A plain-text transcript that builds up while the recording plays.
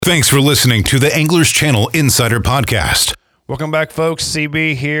Thanks for listening to the Anglers Channel Insider Podcast. Welcome back, folks.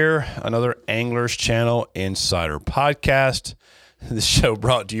 CB here, another Anglers Channel Insider Podcast. This show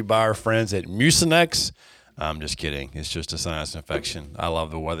brought to you by our friends at Mucinex. I'm just kidding. It's just a sinus infection. I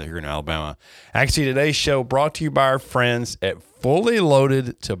love the weather here in Alabama. Actually, today's show brought to you by our friends at Fully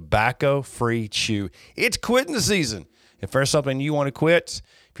Loaded Tobacco-Free Chew. It's quitting season. If there's something you want to quit,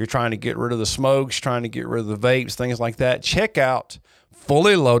 if you're trying to get rid of the smokes, trying to get rid of the vapes, things like that, check out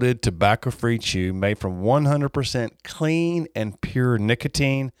Fully Loaded Tobacco-Free Chew, made from 100% clean and pure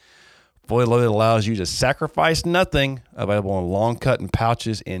nicotine. Fully Loaded allows you to sacrifice nothing. Available in long cut and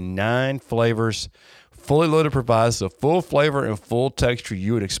pouches in 9 flavors. Fully Loaded provides the full flavor and full texture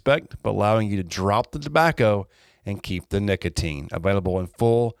you would expect, but allowing you to drop the tobacco and keep the nicotine. Available in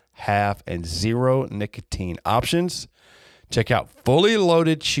full, half, and zero nicotine options. Check out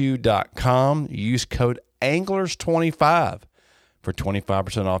fullyloadedchew.com. Use code ANGLERS25 for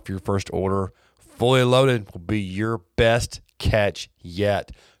 25% off your first order. Fully Loaded will be your best catch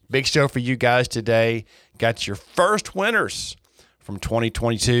yet. Big show for you guys today. Got your first winners from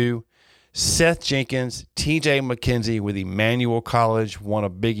 2022. Seth Jenkins, TJ McKenzie with Emmanuel College, won a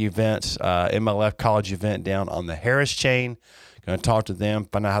big event, MLF college event down on the Harris chain. Going to talk to them,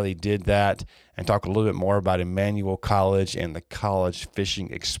 find out how they did that, and talk a little bit more about Emmanuel College and the college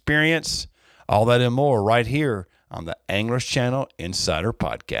fishing experience. All that and more right here on the Anglers Channel Insider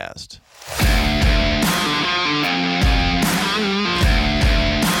Podcast.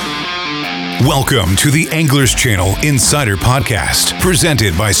 Welcome to the Anglers Channel Insider Podcast,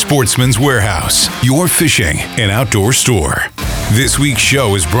 presented by Sportsman's Warehouse, your fishing and outdoor store. This week's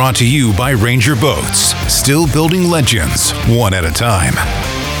show is brought to you by Ranger Boats, still building legends one at a time.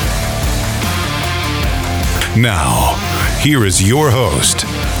 Now, here is your host,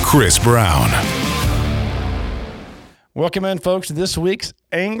 Chris Brown. Welcome in, folks, to this week's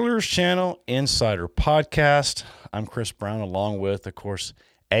Anglers Channel Insider Podcast. I'm Chris Brown, along with, of course,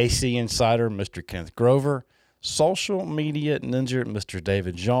 AC Insider, Mr. Kenneth Grover, social media ninja, Mr.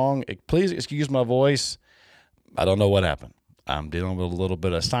 David Zhang. Please excuse my voice. I don't know what happened. I'm dealing with a little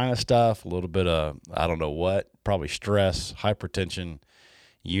bit of sinus stuff, a little bit of, I don't know what, probably stress, hypertension,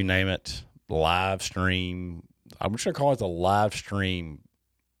 you name it, live stream. I'm just going to call it the live stream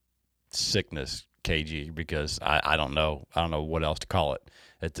sickness, KG, because I don't know. I don't know what else to call it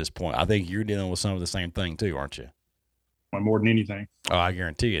at this point. I think you're dealing with some of the same thing too, aren't you? More than anything. Oh, I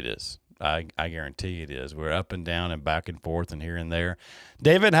guarantee it is. I guarantee it is. We're up and down and back and forth and here and there.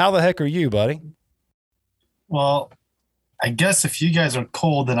 David, how the heck are you, buddy? Well, I guess if you guys are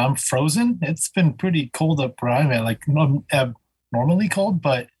cold and I'm frozen, it's been pretty cold up where I'm at, like normally cold,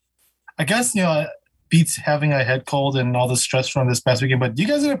 but I guess, it beats having a head cold and all the stress from this past weekend, but you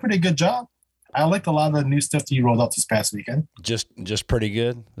guys did a pretty good job. I liked a lot of the new stuff that you rolled out this past weekend. Just pretty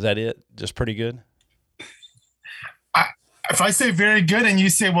good? Is that it? Just pretty good? If I say very good and you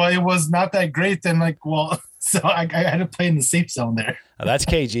say, well, it was not that great, then so I had to play in the safe zone there. That's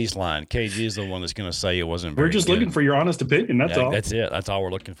KG's line. KG is the one that's going to say it wasn't very We're just good. looking for your honest opinion. That's all. That's it. That's all we're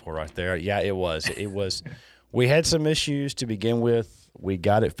looking for right there. Yeah, it was. We had some issues to begin with. We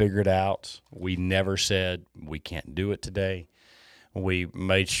got it figured out. We never said we can't do it today. We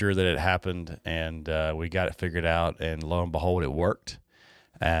made sure that it happened, and we got it figured out, and lo and behold, it worked.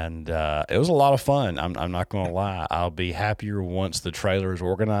 And it was a lot of fun. I'm not going to lie. I'll be happier once the trailer is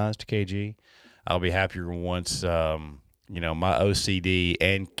organized, KG. I'll be happier once, my OCD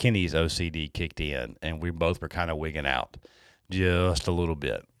and Kenny's OCD kicked in, and we both were kind of wigging out just a little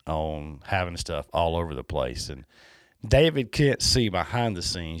bit on having stuff all over the place. And David can't see behind the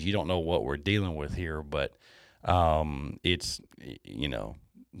scenes. You don't know what we're dealing with here, but it's,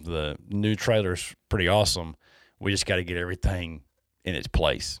 the new trailer's pretty awesome. We just got to get everything in its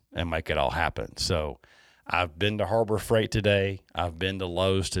place and make it all happen. So I've been to Harbor Freight today. I've been to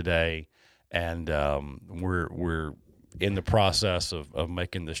Lowe's today, and we're in the process of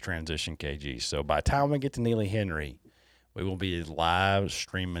making this transition, KG. So by the time we get to Neely Henry, we will be live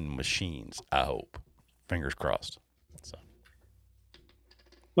streaming machines, I hope. Fingers crossed. So.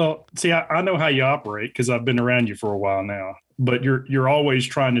 Well, see, I know how you operate because I've been around you for a while now, but you're always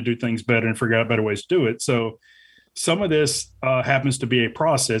trying to do things better and figure out better ways to do it. So some of this happens to be a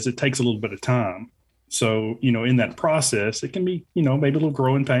process. It takes a little bit of time. So, in that process, it can be, maybe a little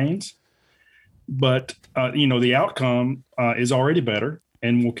growing pains. But, the outcome is already better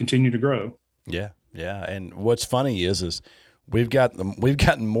and will continue to grow. Yeah, yeah. And what's funny is we've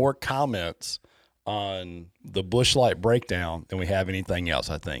gotten more comments on the Busch Light breakdown than we have anything else,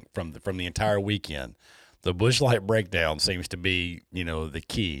 I think, from the entire weekend. The Busch Light breakdown seems to be, the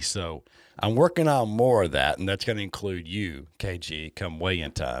key. So I'm working on more of that, and that's going to include you, KG, come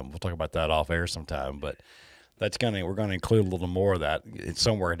weigh-in time. We'll talk about that off air sometime, but we're going to include a little more of that. It's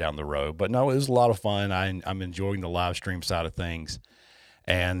somewhere down the road. But no, it was a lot of fun. I'm enjoying the live stream side of things,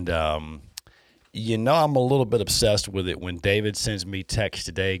 and I'm a little bit obsessed with it when David sends me text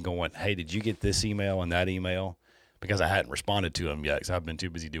today going, "Hey, did you get this email and that email?" Because I hadn't responded to him yet because I've been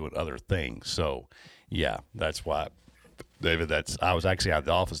too busy doing other things. So, yeah, that's why. David, I was actually out of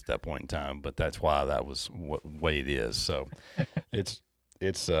the office at that point in time, but that's why that was what way it is. So it's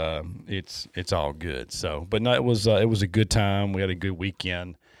all good. So, but no, it was a good time. We had a good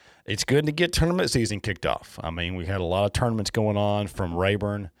weekend. It's good to get tournament season kicked off. I mean, we had a lot of tournaments going on from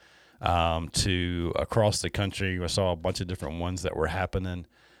Rayburn to across the country. I saw a bunch of different ones that were happening.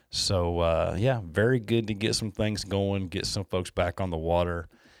 So very good to get some things going, get some folks back on the water.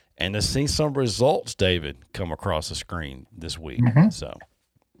 And to see some results, David, come across the screen this week. Mm-hmm. So,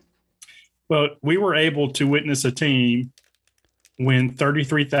 well, we were able to witness a team win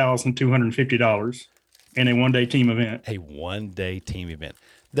 $33,250 in a one-day team event. A one-day team event.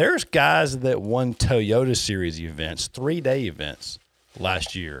 There's guys that won Toyota Series events, 3-day events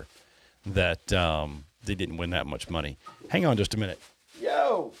last year that they didn't win that much money. Hang on just a minute.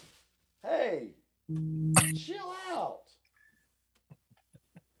 Yo, hey, chill out.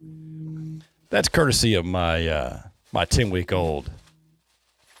 That's courtesy of my 10-week-old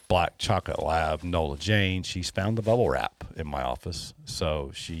black chocolate lab, Nola Jane. She's found the bubble wrap in my office, so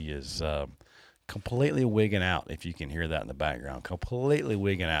she is completely wigging out, if you can hear that in the background, completely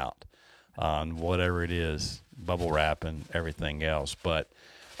wigging out on whatever it is, bubble wrap and everything else. But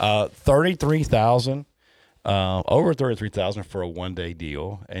 $33,000, over $33,000 for a one-day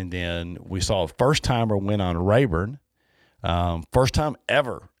deal, and then we saw a first-timer win on Rayburn. First time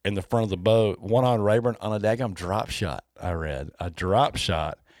ever in the front of the boat, one on Rayburn on a daggum drop shot. I read a drop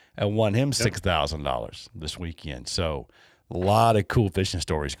shot and won him $6,000 this weekend. So a lot of cool fishing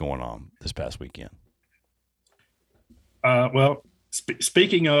stories going on this past weekend.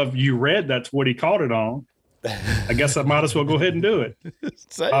 Speaking of you read, that's what he caught it on. I guess I might as well go ahead and do it.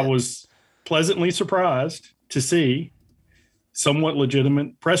 I was pleasantly surprised to see somewhat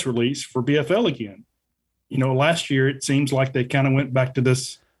legitimate press release for BFL again. Last year it seems like they kind of went back to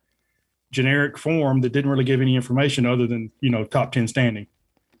this generic form that didn't really give any information other than, top 10 standing.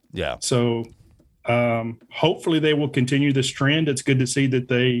 Yeah. So hopefully they will continue this trend. It's good to see that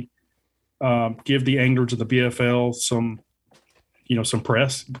they give the anglers of the BFL some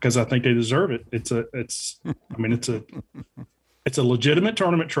press, because I think they deserve it. It's a legitimate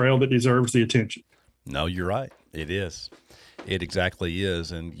tournament trail that deserves the attention. No, you're right. It is. It exactly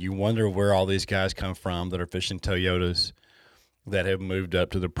is. And you wonder where all these guys come from that are fishing Toyotas, that have moved up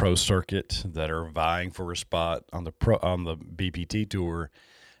to the pro circuit, that are vying for a spot on the BPT tour.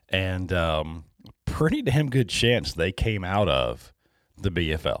 And pretty damn good chance they came out of the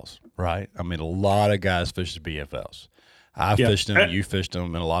BFLs, right? I mean, a lot of guys fish the BFLs. I fished them, you fished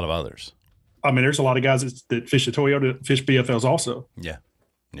them, and a lot of others. I mean, there's a lot of guys that fish the Toyota, fish BFLs also. Yeah.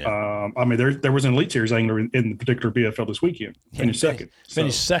 There was an Elite Series angler in the particular BFL this weekend. Finished second.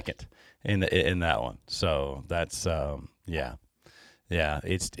 Finished second in that one. So that's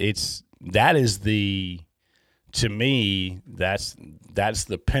to me that's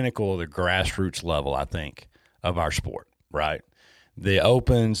the pinnacle of the grassroots level, I think, of our sport, right? The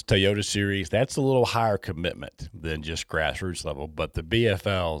Opens, Toyota Series, that's a little higher commitment than just grassroots level. But the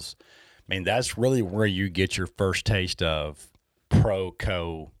BFLs, I mean, that's really where you get your first taste of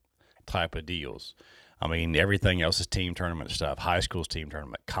pro-co type of deals. I mean, everything else is team tournament stuff. High school's team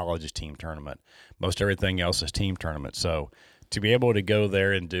tournament, college's team tournament. Most everything else is team tournament. So to be able to go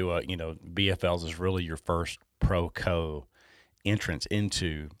there and do BFLs is really your first pro-co entrance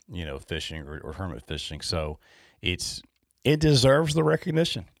into, fishing or tournament fishing. So it deserves the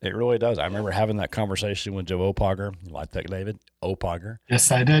recognition. It really does. I remember having that conversation with Joe Opager. You like that, David? Opager.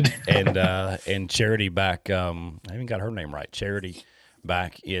 Yes, I did. and Charity back, I even got her name right, Charity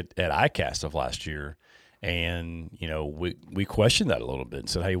back at ICAST of last year. And, we questioned that a little bit and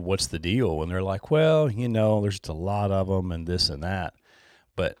said, hey, what's the deal? And they're like, well, there's just a lot of them and this and that.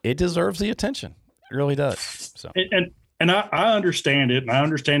 But it deserves the attention. It really does. So. And I understand it. And I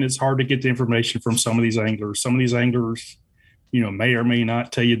understand it's hard to get the information from some of these anglers. Some of these anglers, may or may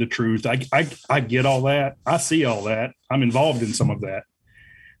not tell you the truth. I get all that. I see all that. I'm involved in some of that.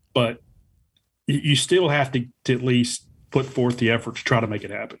 But you still have to at least put forth the effort to try to make it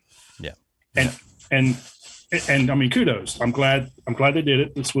happen. Yeah. And I mean, kudos. I'm glad they did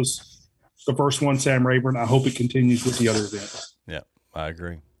it. This was the first one, Sam Rayburn. I hope it continues with the other events. Yeah, I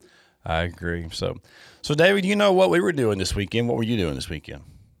agree. So David, what we were doing this weekend? What were you doing this weekend?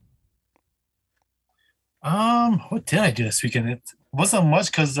 What did I do this weekend? It wasn't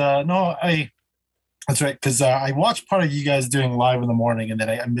much because no, that's right, because I watched part of you guys doing live in the morning, and then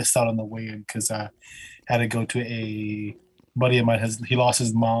I missed out on the weigh-in because I had to go to a buddy of mine. He lost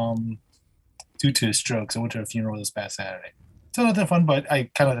his mom due to a stroke, so I went to a funeral this past Saturday. So nothing fun, but I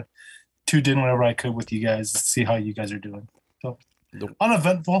kind of tuned in whenever I could with you guys to see how you guys are doing. So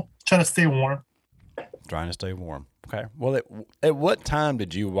uneventful, trying to stay warm. Trying to stay warm. Okay. Well, at what time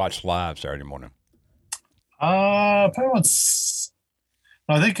did you watch live Saturday morning? Probably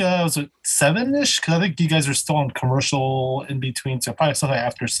I think it was 7-ish because I think you guys are still on commercial in between, so probably something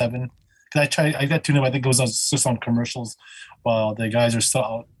after 7. Because I got tuned in. I think it was just on commercials while the guys are still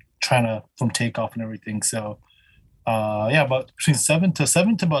out trying to from takeoff and everything. So, yeah, about between 7 to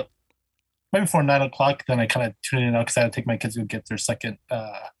about right before 9 o'clock. Then I kind of tuned in out because I had to take my kids to get their second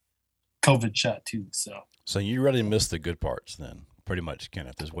COVID shot too. So you really missed the good parts then. Pretty much,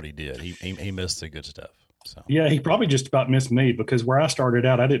 Kenneth is what he did. He missed the good stuff. So Yeah, he probably just about missed me because where I started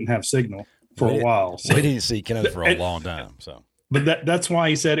out, I didn't have signal for a while. So. We didn't see Kenneth for a long time. So, but that's why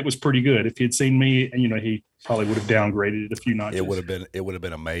he said it was pretty good. If he had seen me, he probably would have downgraded it a few notches. It would have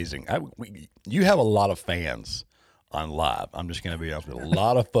been amazing. You have a lot of fans on live. I'm just going to be honest with you. A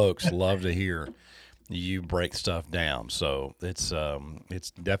lot of folks love to hear you break stuff down. So it's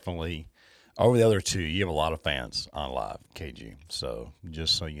definitely over the other two. You have a lot of fans on live, KG. So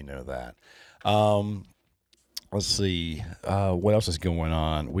just so you know that. Let's see. What else is going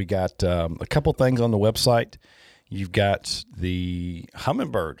on? We got a couple things on the website. You've got the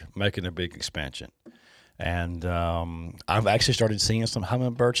Humminbird making a big expansion. And I've actually started seeing some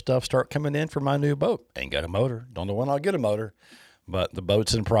Humminbird stuff start coming in for my new boat. Ain't got a motor. Don't know when I'll get a motor. But the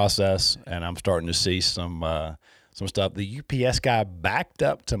boat's in process, and I'm starting to see some stuff. The UPS guy backed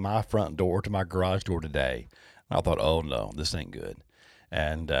up to my front door, to my garage door today. And I thought, oh, no, this ain't good.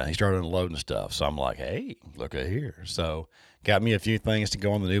 And he started unloading stuff. So I'm like, hey, look at here. So got me a few things to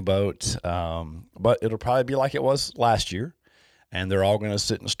go on the new boat. But it'll probably be like it was last year. And they're all going to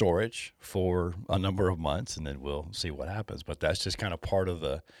sit in storage for a number of months, and then we'll see what happens. But that's just kind of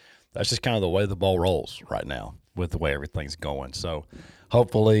that's just kind of the way the ball rolls right now with the way everything's going. So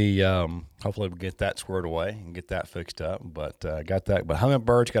hopefully we get that squared away and get that fixed up. But got that. But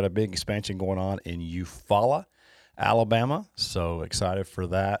Humminbird's got a big expansion going on in Eufaula, Alabama. So excited for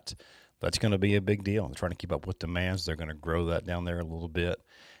that. That's going to be a big deal. They're trying to keep up with demands. They're going to grow that down there a little bit.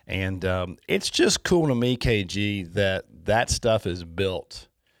 And it's just cool to me, KG, that stuff is built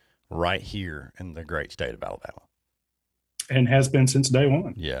right here in the great state of Alabama. And has been since day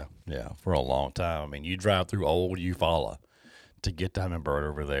one. Yeah, for a long time. I mean, you drive through old Eufaula to get to Humminbird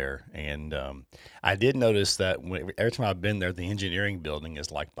over there. And I did notice that every time I've been there, the engineering building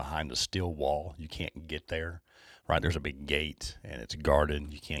is like behind a steel wall. You can't get there, right? There's a big gate, and it's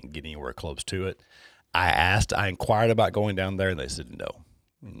guarded. You can't get anywhere close to it. I inquired about going down there, and they said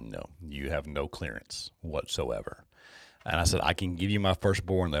no, you have no clearance whatsoever. And I said, I can give you my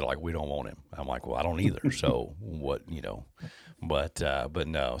firstborn. They're like, we don't want him. I'm like, well, I don't either. So what, but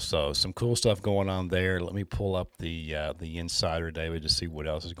no. So some cool stuff going on there. Let me pull up the Insider, David, to see what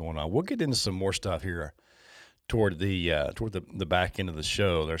else is going on. We'll get into some more stuff here toward the back end of the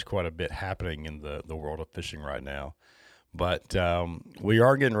show. There's quite a bit happening in the world of fishing right now. But we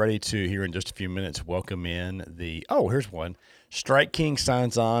are getting ready to, here in just a few minutes, welcome in here's one. Strike King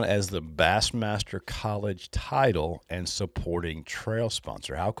signs on as the Bassmaster College title and supporting trail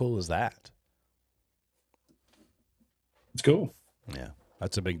sponsor. How cool is that? It's cool. Yeah,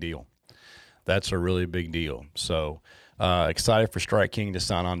 that's a big deal. That's a really big deal. So excited for Strike King to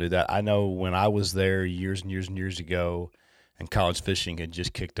sign on to that. I know when I was there years and years and years ago, and college fishing had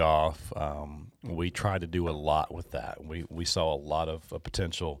just kicked off, we tried to do a lot with that. We saw a lot of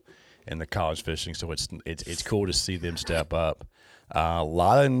potential in the college fishing, so it's cool to see them step up. A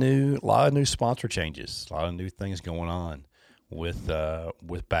lot of new sponsor changes, a lot of new things going on with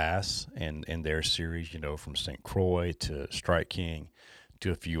Bass and their series. From St. Croix to Strike King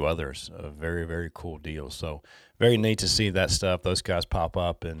to a few others. A very, very cool deal. So very neat to see that stuff. Those guys pop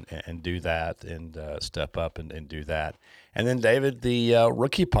up and do that and step up and do that. And then, David, the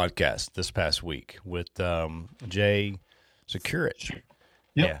rookie podcast this past week with Jay Security.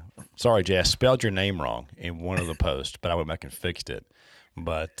 Yep. Yeah. Sorry, Jay, I spelled your name wrong in one of the posts, but I went back and fixed it.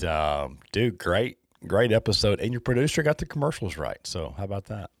 But, dude, great episode. And your producer got the commercials right. So how about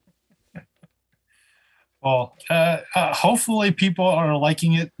that? Well, hopefully people are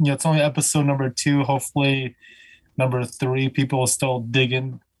liking it. It's only episode number 2. Hopefully number 3, people will still dig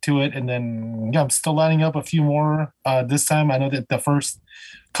into it. And then, I'm still lining up a few more this time. I know that the first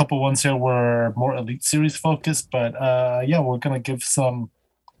couple ones here were more Elite Series focused, but we're going to give some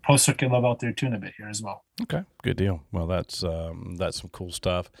pro circuit level out there too in a bit here as well. Okay, good deal. Well, that's some cool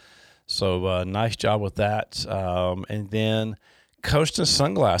stuff. So nice job with that. And then Costa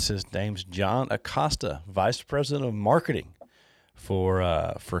Sunglasses names John Acosta Vice President of Marketing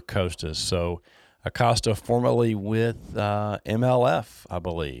for Costa. So Acosta formerly with MLF, I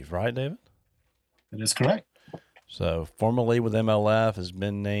believe, right, David? That is correct. So formerly with MLF, has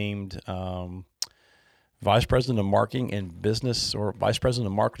been named Vice President of Marketing and Business, or Vice President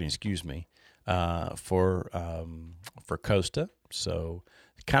of Marketing, excuse me, for Costa. So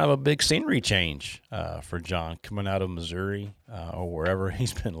kind of a big scenery change for John coming out of Missouri or wherever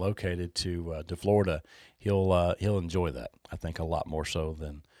he's been located to Florida. He'll enjoy that, I think, a lot more so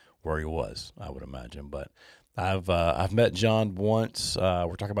than where he was, I would imagine. But I've met John once.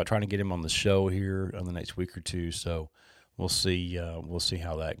 We're talking about trying to get him on the show here in the next week or two. So we'll see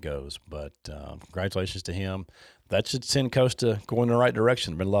how that goes. But congratulations to him. That should send Costa going in the right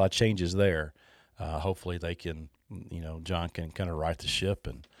direction. There's been a lot of changes there. Hopefully they can, John can kind of right the ship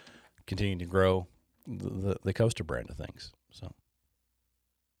and continue to grow the Costa brand of things. So,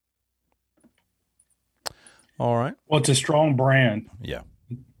 all right. Well, it's a strong brand. Yeah.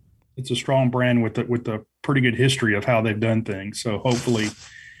 It's a strong brand with a pretty good history of how they've done things. So hopefully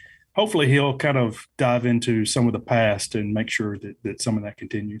he'll kind of dive into some of the past and make sure that some of that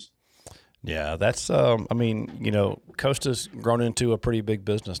continues. Yeah, that's, Costa's grown into a pretty big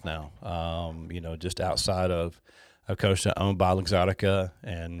business now, just outside of Costa, owned by Luxottica,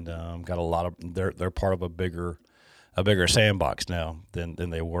 and got a lot of, they're part of a bigger sandbox now than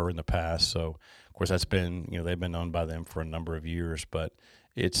they were in the past. So, of course, that's been, they've been owned by them for a number of years, but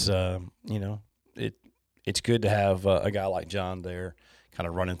it's, it's good to have a guy like John there kind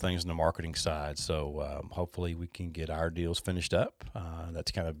of running things on the marketing side. So hopefully we can get our deals finished up.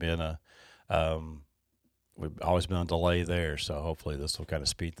 That's kind of been we've always been a delay there. So hopefully this will kind of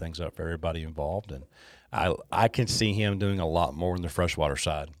speed things up for everybody involved. And I can see him doing a lot more in the freshwater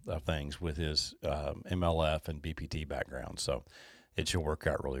side of things with his MLF and BPT background. So it should work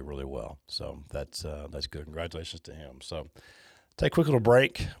out really, really well. So that's good. Congratulations to him. So take a quick little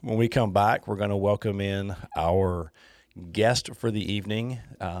break. When we come back, we're going to welcome in our guest for the evening.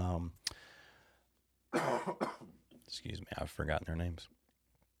 Excuse me, I've forgotten their names.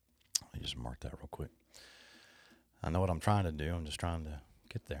 Let me just mark that real quick. I know what I'm trying to do. I'm just trying to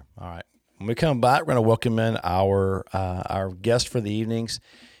get there. All right. When we come back, we're going to welcome in our guest for the evenings,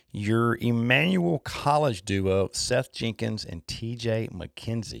 your Emmanuel College duo, Seth Jenkins and TJ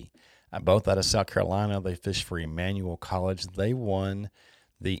McKenzie. Both out of South Carolina. They fished for Emmanuel College. They won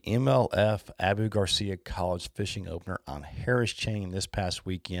the MLF Abu Garcia College Fishing Opener on Harris Chain this past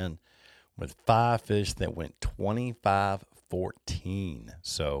weekend with 5 fish that went 25-14.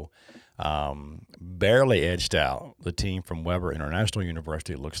 So barely edged out the team from Weber International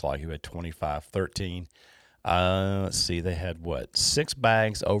University, it looks like, who had 25-13. Let's see, they had, 6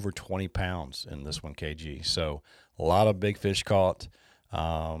 bags over 20 pounds in this one, KG. So a lot of big fish caught.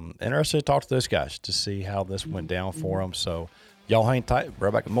 Interested to talk to those guys to see how this went down for them. So y'all hang tight.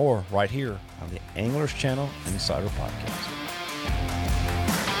 We're back with more right here on the Anglers Channel Insider Podcast.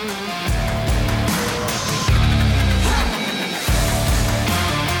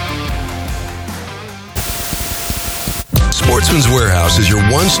 Sportsman's Warehouse is your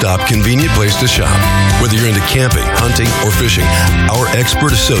one-stop convenient place to shop. Whether you're into camping, hunting, or fishing, our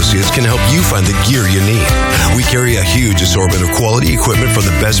expert associates can help you find the gear you need. We carry a huge assortment of quality equipment from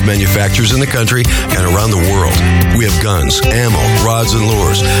the best manufacturers in the country and around the world. We have guns, ammo, rods, and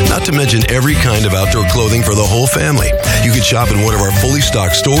lures, not to mention every kind of outdoor clothing for the whole family. You can shop in one of our fully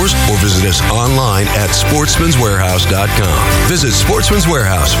stocked stores or visit us online at sportsmanswarehouse.com. Visit Sportsman's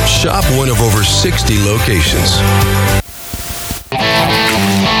Warehouse. Shop one of over 60 locations.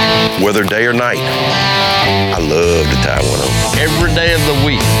 Whether day or night, I love to tie one on. Every day of the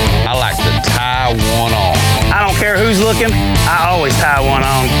week, I like to tie one on. I don't care who's looking, I always tie one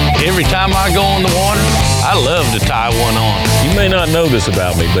on. Every time I go in the water, I love to tie one on. You may not know this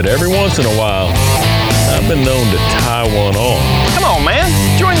about me, but every once in a while, I've been known to tie one on. Come on, man.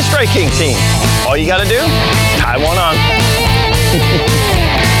 Join the Stray King team. All you got to do, tie one on.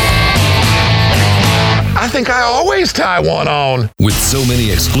 I think I always tie one on. With so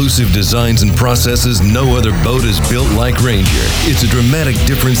many exclusive designs and processes, no other boat is built like Ranger. It's a dramatic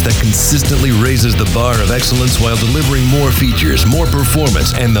difference that consistently raises the bar of excellence while delivering more features, more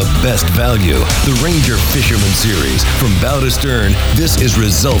performance, and the best value. The Ranger Fisherman Series. From bow to stern, this is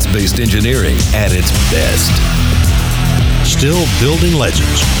results-based engineering at its best. Still building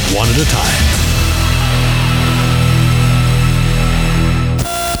legends, one at a time.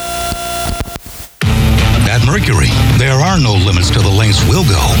 At Mercury, there are no limits to the lengths we'll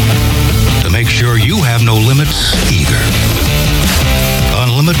go to make sure you have no limits either.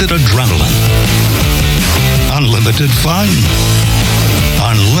 Unlimited adrenaline. Unlimited fun.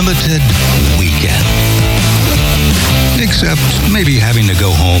 Unlimited weekend. Except maybe having to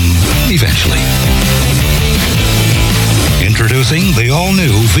go home eventually. Introducing the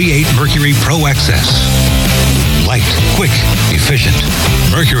all-new V8 Mercury Pro XS. Light, quick, efficient.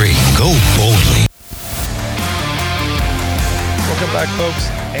 Mercury, go boldly. Welcome back, folks.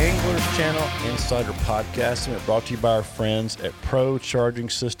 Anglers Channel Insider Podcast, and brought to you by our friends at Pro Charging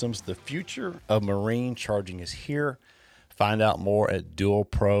Systems. The future of marine charging is here. Find out more at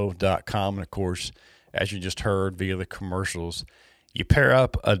dualpro.com. And, of course, as you just heard via the commercials, you pair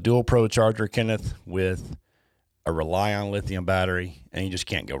up a Dual Pro charger, Kenneth, with a Rely-On lithium battery, and you just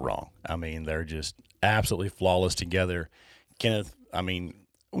can't go wrong. I mean, they're just absolutely flawless together. Kenneth, I mean,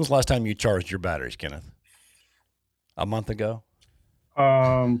 when was the last time you charged your batteries, Kenneth? A month ago?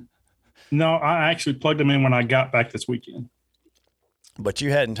 No, I actually plugged them in when I got back this weekend. But you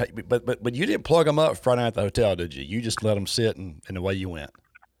hadn't, but you didn't plug them up Friday night at the hotel, did you? You just let them sit and away you went.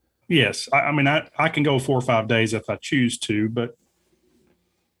 Yes. I mean, I can go 4 or 5 days if I choose to, but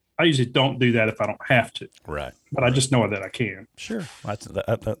I usually don't do that if I don't have to. Right. But I just know that I can. Sure. That's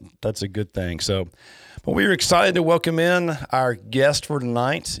a good thing. So, but we are excited to welcome in our guest for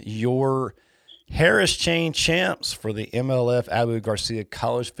tonight, your Harris Chain champs for the MLF Abu Garcia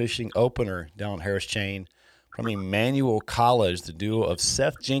College Fishing Opener down Harris Chain from Emmanuel College, the duo of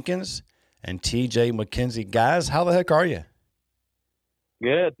Seth Jenkins and TJ McKenzie. Guys, how the heck are you?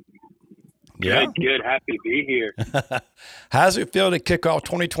 Good. Yeah. Good. Happy to be here. How's it feel to kick off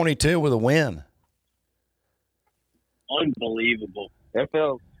 2022 with a win? Unbelievable. It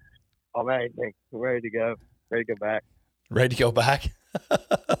feels amazing. We're ready to go. Ready to go back. Ready to go back?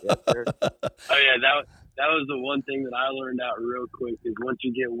 Yes, sir. Oh, yeah, that was the one thing that I learned out real quick is once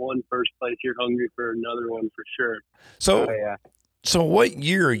you get one first place, you're hungry for another one for sure. So, So what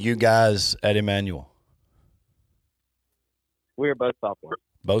year are you guys at Emmanuel? We were both sophomores.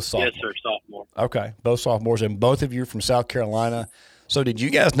 Both sophomores? Yes, sir, sophomore. Okay, both sophomores, and both of you from South Carolina. So did you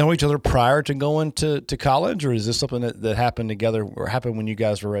guys know each other prior to going to college, or is this something that happened together or happened when you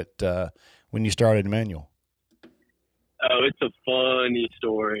guys were at when you started Emmanuel? Oh, it's a funny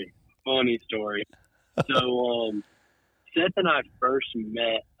story. So Seth and I first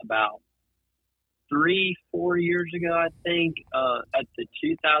met about 3-4 years ago, I think, at the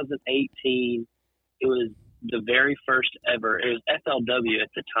 2018. It was the very first ever. It was FLW at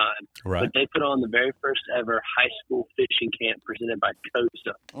the time. Right. But they put on the very first ever high school fishing camp presented by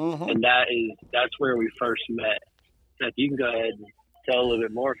Costa. Mm-hmm. And that's where we first met. Seth, you can go ahead and tell a little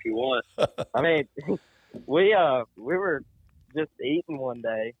bit more if you want. I mean, we were just eating one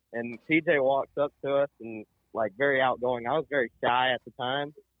day, and TJ walks up to us and, like, very outgoing. I was very shy at the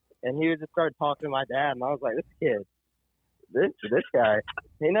time, and he just started talking to my dad, and I was like, this guy,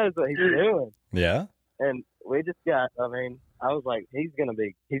 he knows what he's doing. Yeah. And we just I was like, he's gonna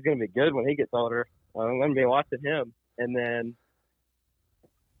be good when he gets older. I'm gonna be watching him. And then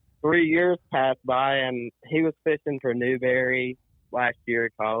 3 years passed by, and he was fishing for Newberry last year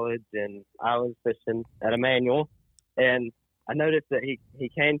at college, and I was fishing at Emmanuel. And I noticed that he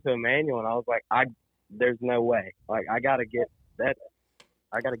came to Emmanuel, and I was like, there's no way. Like, we gotta get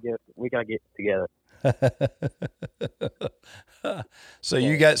together. So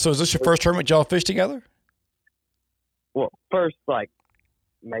is this your first tournament y'all fish together? Well, first, like,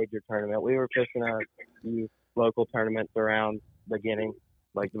 major tournament. We were fishing a few local tournaments around the beginning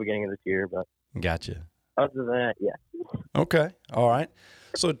of this year, but Gotcha. Other than that, yeah. Okay. All right.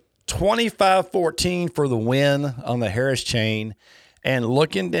 So 25-14 for the win on the Harris Chain. And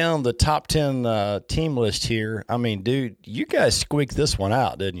looking down the top 10 team list here, I mean, dude, you guys squeaked this one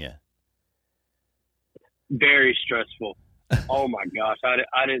out, didn't you? Very stressful. Oh my gosh,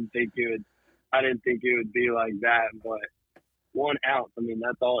 I didn't think it would be like that. But 1 ounce, I mean,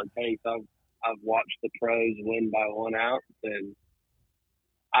 that's all it takes. I've watched the pros win by 1 ounce, and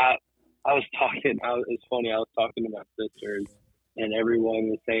it's funny. I was talking to my sisters, and everyone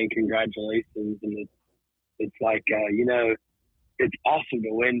was saying congratulations, and it's like it's awesome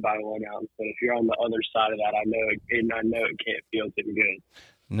to win by 1 ounce, but if you're on the other side of that, I know it can't feel too good.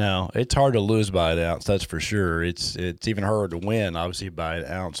 No, it's hard to lose by 1 ounce, that's for sure. It's even harder to win, obviously, by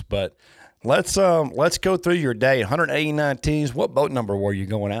 1 ounce. But let's go through your day. 189 teams. What boat number were you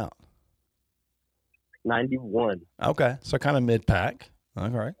going out? 91. Okay, so kind of mid-pack. All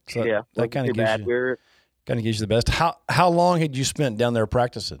right. So yeah, that kind of gives you the best. How long had you spent down there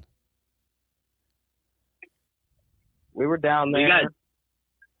practicing? We were down there.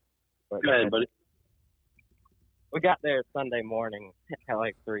 Go ahead, buddy. we got there Sunday morning at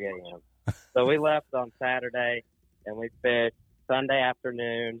like 3 a.m. So we left on Saturday, and we fished Sunday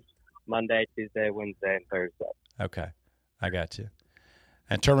afternoon, Monday, Tuesday, Wednesday, and Thursday. Okay, I got you.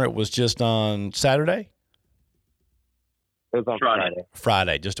 And tournament was just on Saturday? It was on Friday.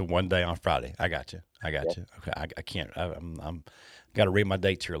 Friday, just a 1 day on Friday. I got you. Okay, I can't. I'm got to read my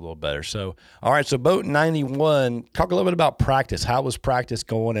dates here a little better. So, all right. So, boat 91. Talk a little bit about practice. How was practice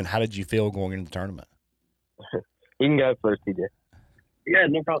going, and how did you feel going into the tournament? You can go first, TJ. Yeah,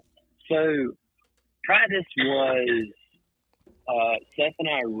 no problem. So, practice was Seth and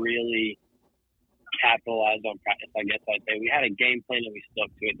I really capitalized on practice. I guess I'd say we had a game plan and we stuck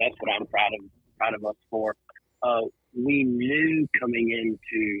to it. That's what I'm proud of us for. We knew coming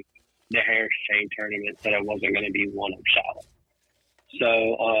into the Harris Chain tournament that it wasn't going to be one of shallow.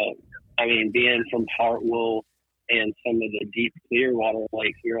 So, being from Hartwell and some of the deep Clearwater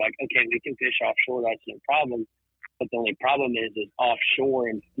lakes, we were like, okay, we can fish offshore. That's no problem. But the only problem is offshore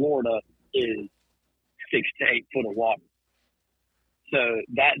in Florida is 6 to 8 foot of water. So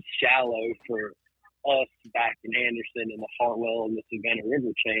that's shallow for us back in Anderson and the Hartwell and the Savannah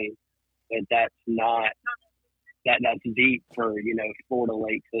River chain. But that's not. That's deep for, Florida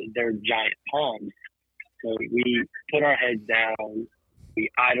lakes. They're giant ponds. So we put our heads down. We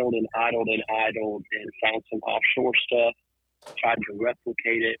idled and found some offshore stuff, tried to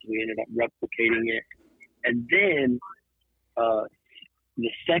replicate it. We ended up replicating it. And then the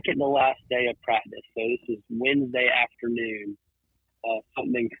second to last day of practice, so this is Wednesday afternoon,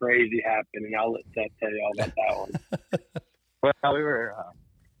 something crazy happened, and I'll let Seth tell you all about that one. Well,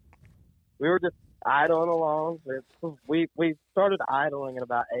 we were just idling along. We started idling at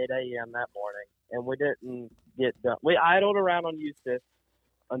about 8 a.m. that morning, and we didn't get done. We idled around on Eustis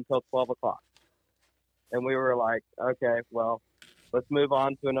until 12 o'clock. And we were like, okay, well, let's move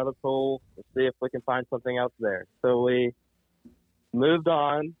on to another pool. Let's see if we can find something else there. So we moved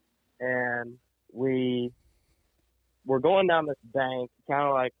on, and we were going down this bank, kind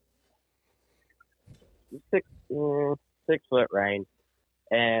of like 6 foot range.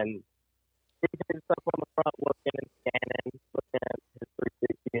 And he's up on the front looking and scanning, looking at his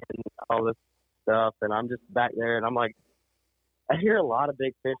 360 and all this stuff. And I'm just back there, and I'm like, I hear a lot of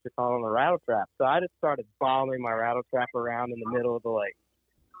big fish are calling a rattle trap. So I just started bombing my rattle trap around in the middle of the lake.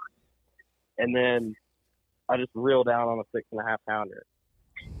 And then I just reeled down on a 6.5 pounder.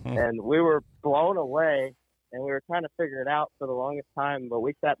 And we were blown away, and we were trying to figure it out for the longest time, but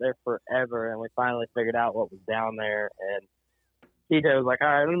we sat there forever, and we finally figured out what was down there. And TJ was like, all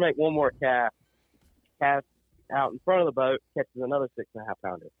right, I'm going to make one more cast. Cast out in front of the boat, catches another 6.5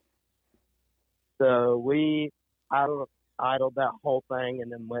 pounder. So we idled that whole thing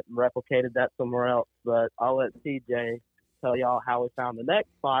and then went and replicated that somewhere else. But I'll let TJ tell y'all how we found the next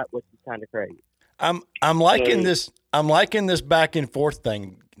spot, which is kind of crazy. I'm liking this. I'm liking this back and forth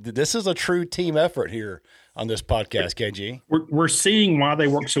thing. This is a true team effort here on this podcast, KG. We're seeing why they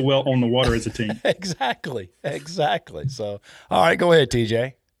work so well on the water as a team. Exactly. So, all right, go ahead,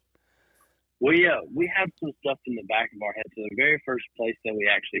 TJ. We had some stuff in the back of our head. So the very first place that we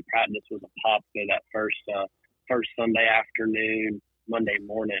actually practiced was a Popka that first Sunday afternoon, Monday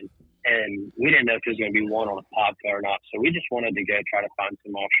morning. And we didn't know if there was going to be one on a Popka or not. So we just wanted to go try to find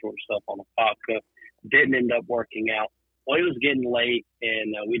some offshore stuff on a Popka. Didn't end up working out. Well, it was getting late,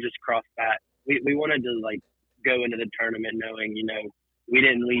 and we just crossed back. We wanted to, go into the tournament knowing, we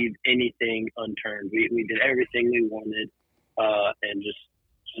didn't leave anything unturned. We did everything we wanted and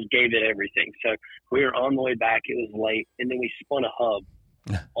just gave it everything. So we were on the way back. It was late, and then we spun a hub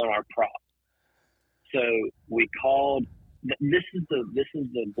on our prop. So we called. This is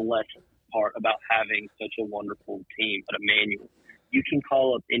the blessed part about having such a wonderful team at Emmanuel. You can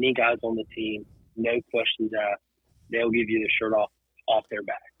call up any guys on the team, no questions asked. They'll give you the shirt off their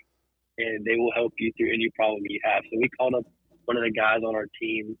back, and they will help you through any problem you have. So we called up one of the guys on our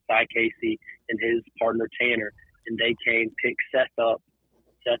team, Cy Casey, and his partner Tanner, and they came, picked Seth up.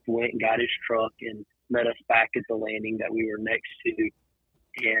 Seth went and got his truck and met us back at the landing that we were next to,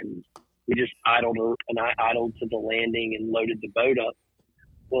 and we just idled, and I idled to the landing and loaded the boat up.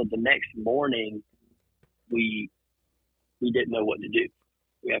 Well, the next morning, we didn't know what to do.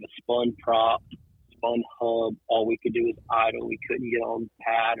 We have a spun prop, spun hub. All we could do was idle. We couldn't get on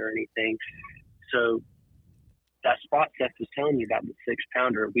pad or anything. So that spot Seth was telling you about, the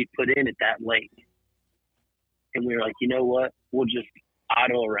 6-pounder, we put in at that lake. And we were like, you know what? We'll just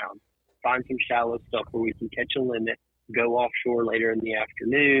idle around, find some shallow stuff where we can catch a limit, go offshore later in the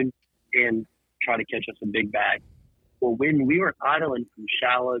afternoon, and try to catch us a big bag. Well, when we were idling from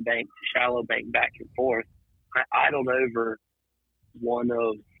shallow bank to shallow bank back and forth, I idled over one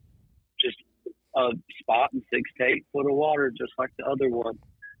of just a spot in 6 to 8 foot of water, just like the other one.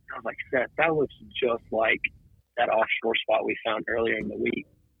 I was like, Seth, that looks just like that offshore spot we found earlier in the week.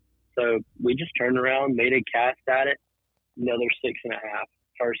 So we just turned around, made a cast at it, another 6.5,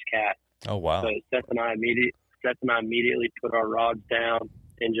 first cast. Oh, wow. So Seth and I immediately put our rods down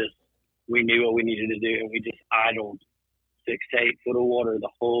and we knew what we needed to do, and we just idled 6 to 8 foot of water the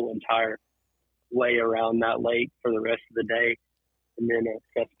whole entire way around that lake for the rest of the day. And then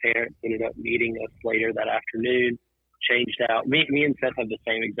Seth's parents ended up meeting us later that afternoon, changed out. Me and Seth have the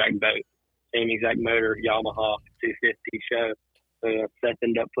same exact boat, same exact motor, Yamaha 250 show. So Seth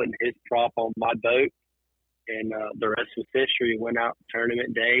ended up putting his prop on my boat, and the rest was history. Went out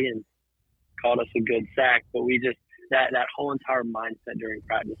tournament day and caught us a good sack. But we just that whole entire mindset during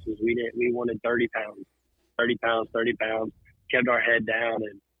practice was we wanted 30 pounds, kept our head down,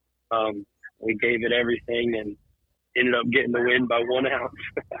 and we gave it everything and ended up getting the win by 1 ounce.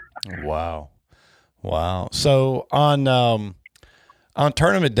 Wow. So on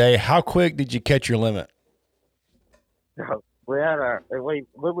tournament day, how quick did you catch your limit? We had our limit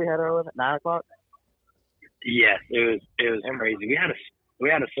 9 o'clock. Yes, it was crazy. We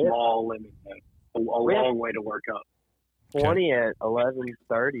had a small limit though, a long way to work up. 20 at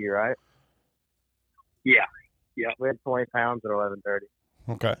 11:30, right? Yeah. We had 20 pounds at 11:30.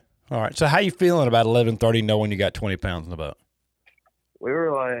 Okay. All right. So how you feeling about 11:30 knowing you got 20 pounds in the boat? We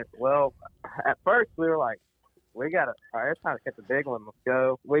were like, well, at first we were like, all right, it's time to catch a big one. Let's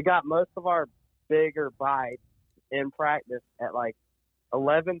go. We got most of our bigger bites in practice at like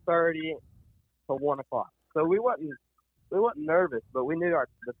 11:30 to 1 o'clock. So we wasn't nervous, but we knew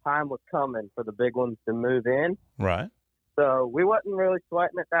the time was coming for the big ones to move in. Right. So we wasn't really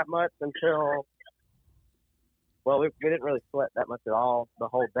sweating it that much until, well, we didn't really sweat that much at all the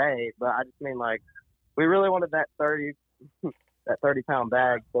whole day. But I just mean, like, we really wanted that 30-pound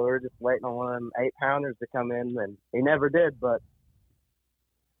bag. So we were just waiting on one of them 8-pounders to come in, and he never did. But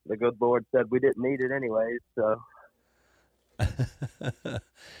the good Lord said we didn't need it anyways. So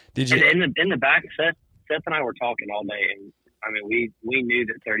did you? And in the back, Seth and I were talking all day, and I mean, we knew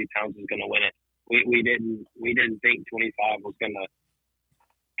that 30 pounds was going to win it. We didn't think 25 was going to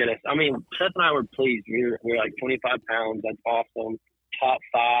get us. I mean, Seth and I were pleased. We were like 25 pounds. That's awesome. Top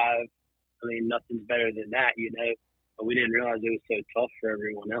 5. I mean, nothing's better than that, you know. But we didn't realize it was so tough for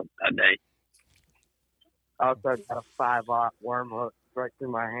everyone else that day. I also got a 5-aught worm hook right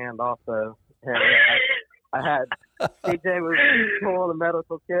through my hand. Also, and I had TJ was pulling the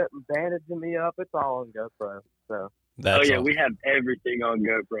medical kit and bandaging me up. It's all on GoPro. So. That's awesome. We have everything on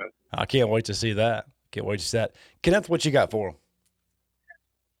GoPro. I can't wait to see that. Kenneth, what you got for him?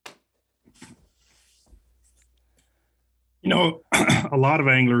 You know, a lot of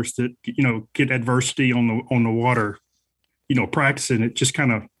anglers that, you know, get adversity on the water, you know, practicing it just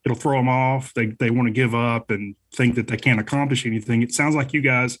kind of, it'll throw them off. They want to give up and think that they can't accomplish anything. It sounds like you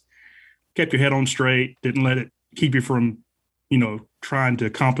guys kept your head on straight, didn't let it keep you from, you know, trying to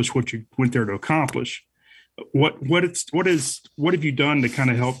accomplish what you went there to accomplish. What have you done to kind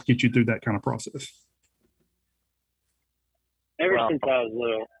of help get you through that kind of process? Ever since I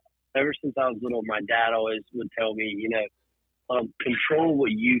was little, my dad always would tell me, you know, control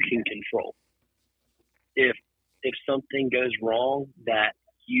what you can control. If something goes wrong that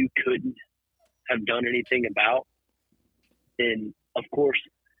you couldn't have done anything about, then of course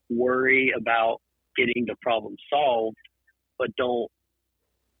worry about getting the problem solved, but don't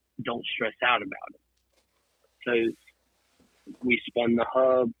stress out about it. So we spun the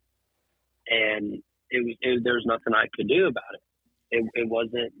hub, and there was nothing I could do about it. There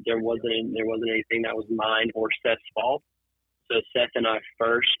wasn't anything that was mine or Seth's fault. So Seth and I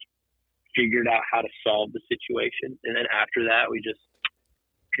first figured out how to solve the situation, and then after that, we just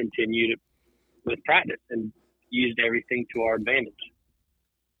continued with practice and used everything to our advantage.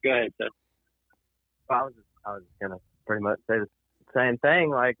 Go ahead, Seth. I was just gonna pretty much say the same thing.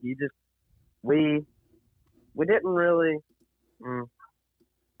 Like, we didn't really.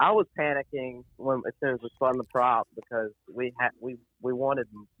 I was panicking as soon as we spun the prop because we wanted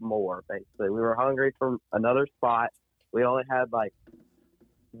more. Basically, we were hungry for another spot. We only had like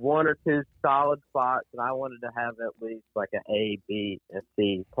 1 or 2 solid spots, and I wanted to have at least like an A, B, and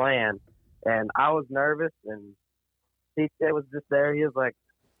C plan. And I was nervous, and TJ was just there. He was like,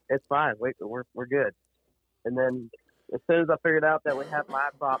 "It's fine. We're good." And then as soon as I figured out that we had my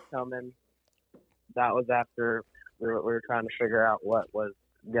prop coming, that was after we were trying to figure out what was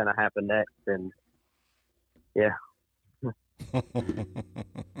going to happen next. And yeah.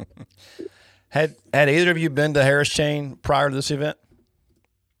 Had either of you been to Harris Chain prior to this event?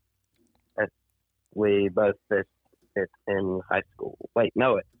 We both fished it in high school. Wait,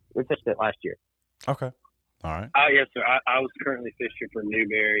 no, we fished it last year. Okay. All right. Yes, sir. I was currently fishing for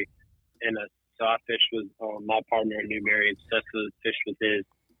Newberry, and so I fished with my partner at Newberry, and Seth fished with his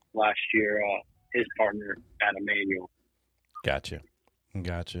last year, his partner at Emmanuel. Gotcha.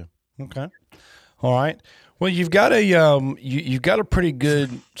 Okay. All right. Well, you've got a you've got a pretty good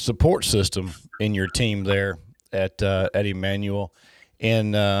support system in your team there at Emmanuel,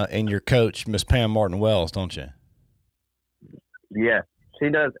 and your coach, Miss Pam Martin Wells, don't you? Yeah, she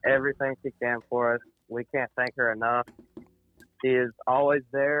does everything she can for us. We can't thank her enough. She is always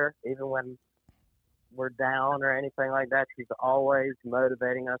there, even when we're down or anything like that. She's always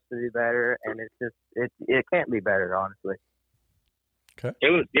motivating us to do better, and it can't be better, honestly. Okay. It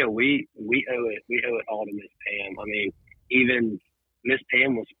was we owe it all to Miss Pam. I mean, even Miss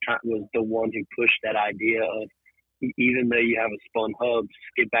Pam was the one who pushed that idea of, even though you have a spun hub,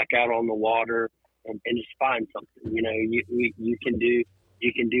 just get back out on the water and just find something. You know, you can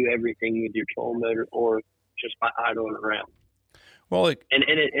do everything with your trolling motor or just by idling around. Well, it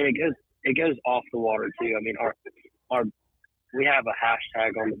goes off the water too. I mean, our we have a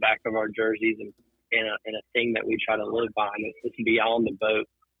hashtag on the back of our jerseys and a thing that we try to live by, and it's beyond the boat.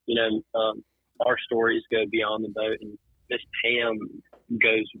 You know, our stories go beyond the boat, and Miss Pam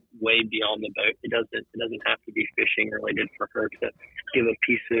goes way beyond the boat. It doesn't have to be fishing related for her to give a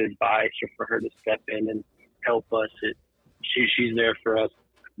piece of advice or for her to step in and help us. She's there for us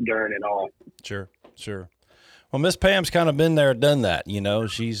during it all. Sure. Well, Miss Pam's kind of been there, done that. You know,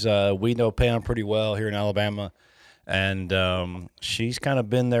 she's we know Pam pretty well here in Alabama, and she's kind of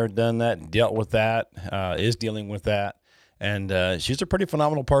been there, done that, dealt with that, is dealing with that, and she's a pretty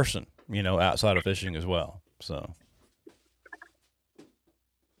phenomenal person, you know, outside of fishing as well. So.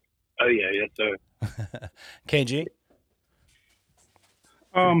 Oh yeah, yes sir. KG.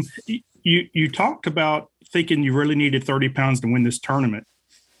 You talked about thinking you really needed 30 pounds to win this tournament,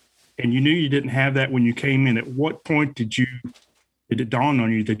 and you knew you didn't have that when you came in. At what point did it dawn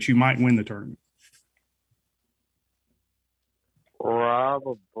on you that you might win the tournament?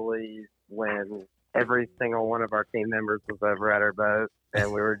 Probably when every single one of our team members was over at our boat,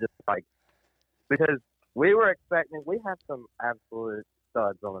 and we were just like, because we were expecting, we have some absolute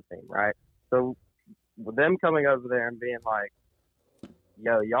studs on the team, right? So with them coming over there and being like,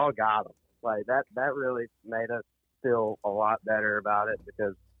 yo, y'all got them. Like that really made us feel a lot better about it,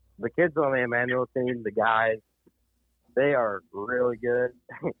 because the kids on the Emmanuel team, the guys, they are really good,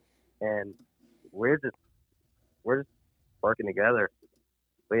 and we're just working together.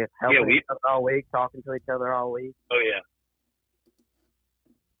 We have helping each other all week, talking to each other all week. Oh yeah.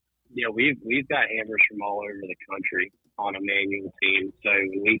 Yeah, we've got hammers from all over the country on Emmanuel team. So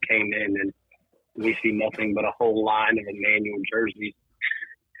we came in and we see nothing but a whole line of Emmanuel jerseys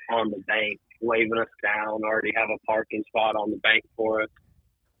on the bank, waving us down, already have a parking spot on the bank for us,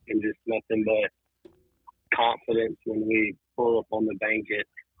 and just nothing but confidence when we pull up on the bank. It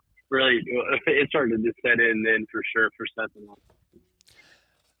started to set in then for sure for Seth and us.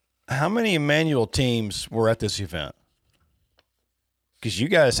 How many Emmanuel teams were at this event? Because you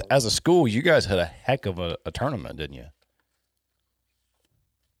guys, as a school, you guys had a heck of a tournament, didn't you?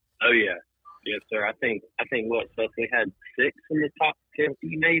 Oh yeah, yes sir. I think what, Seth, we had 6 in the top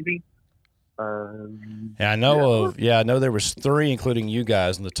 50 maybe. I know there was 3, including you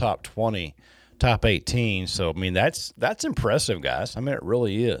guys, in the top 20, top 18. So I mean, that's impressive, guys. I mean, it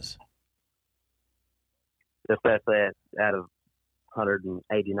really is. Especially out of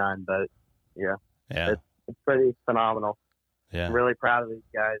 189 boats. Yeah. It's pretty phenomenal. Yeah. I'm really proud of these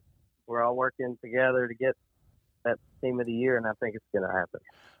guys. We're all working together to get that team of the year, and I think it's going to happen.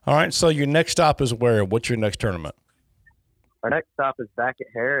 All right. So your next stop is where? What's your next tournament? Our next stop is back at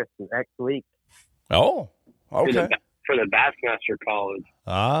Harris next week. Oh, okay. For the Bassmaster College.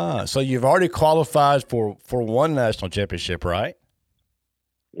 Ah, so you've already qualified for one national championship, right?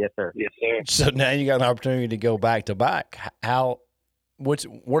 Yes, sir. Yes, sir. So now you got an opportunity to go back to back. What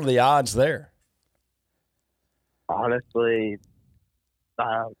are the odds there? Honestly,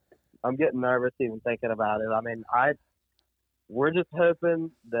 I'm getting nervous even thinking about it. I mean, we're just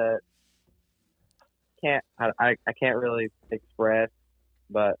hoping that I can't really express,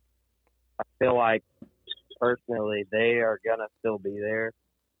 but I feel like personally they are gonna still be there,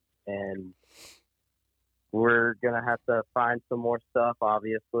 and we're gonna have to find some more stuff,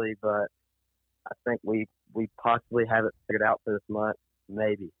 obviously. But I think we possibly have it figured out for this month,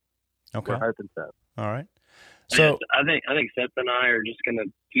 maybe. Okay, we're hoping so. All right. So I think Seth and I are just gonna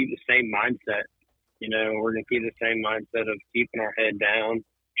keep the same mindset. You know, we're gonna keep the same mindset of keeping our head down,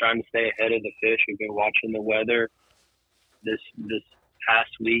 trying to stay ahead of the fish. We've been watching the weather this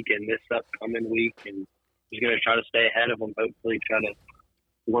past week and this upcoming week, and just gonna try to stay ahead of them. Hopefully, try to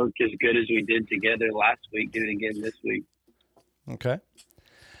work as good as we did together last week, do it again this week. Okay.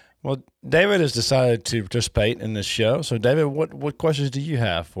 Well, David has decided to participate in this show. So, David, what questions do you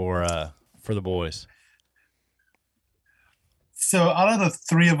have for the boys? So, out of the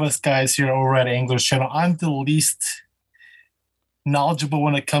three of us guys here over at Anglers Channel, I'm the least knowledgeable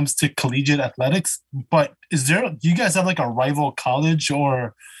when it comes to collegiate athletics. But do you guys have like a rival college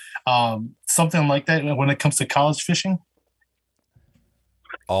or something like that when it comes to college fishing?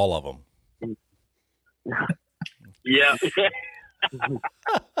 All of them. Yeah.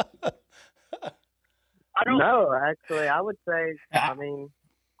 I don't know. Actually, I would say, I mean,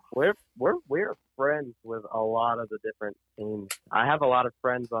 we're friends with a lot of the different teams. I have a lot of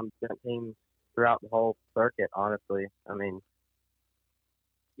friends on different teams throughout the whole circuit. Honestly, I mean,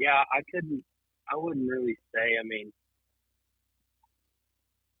 yeah, I wouldn't really say. I mean,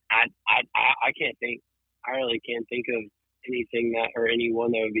 I can't think. I really can't think of anything or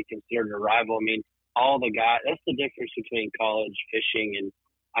anyone that would be considered a rival. I mean, all the guys. That's the difference between college fishing and,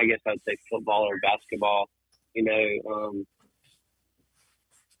 I guess I'd say, football or basketball. You know,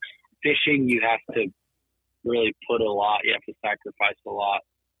 fishing, you have to really put a lot. You have to sacrifice a lot,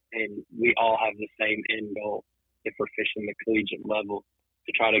 and we all have the same end goal if we're fishing the collegiate level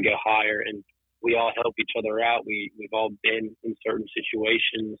to try to go higher. And we all help each other out. We've all been in certain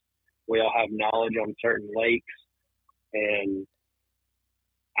situations. We all have knowledge on certain lakes, and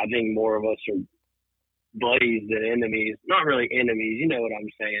I think more of us are buddies than enemies. Not really enemies, you know what I'm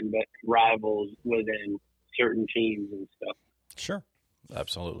saying, but rivals within certain teams and stuff. Sure.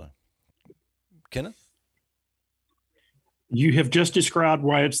 Absolutely. Kenneth? You have just described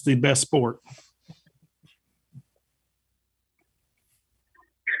why it's the best sport.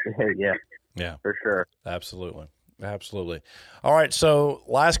 Yeah, for sure. Absolutely. All right, so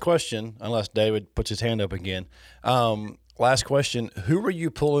last question, unless David puts his hand up again. Last question, who were you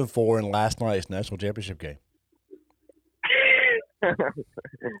pulling for in last night's national championship game?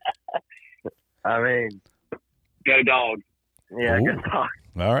 I mean, go Dogs. Yeah, Ooh. go Dogs.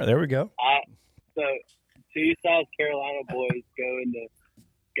 All right, there we go. So 2 South Carolina boys going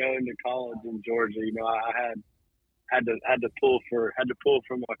to college in Georgia. You know, I had to pull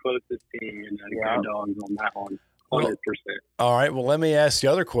from my closest team and go Dogs on that one, 100%. All right, well, let me ask the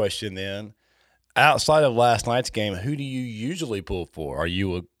other question then. Outside of last night's game, who do you usually pull for? Are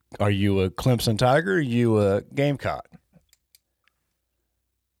you a Clemson Tiger? Or are you a Gamecock?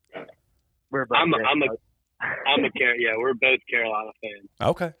 We're both we're both Carolina fans.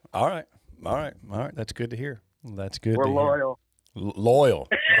 Okay. All right. That's good to hear. We're loyal. Loyal.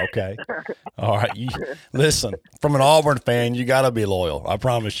 Okay. All right. Listen, from an Auburn fan, you got to be loyal. I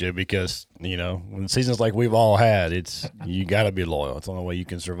promise you, because, you know, when seasons like we've all had, you got to be loyal. It's the only way you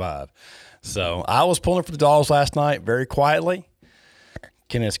can survive. So I was pulling for the Dogs last night very quietly.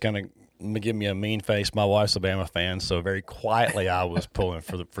 Kenneth's going to give me a mean face. My wife's a Bama fan, so very quietly I was pulling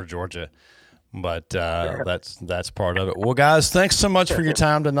for Georgia. But that's part of it. Well, guys, thanks so much for your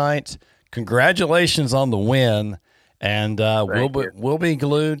time tonight. Congratulations on the win, and we'll be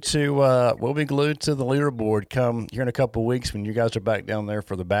glued to the leaderboard come here in a couple of weeks when you guys are back down there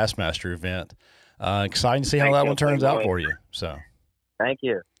for the Bassmaster event. Exciting to see how that one turns out for you. So, thank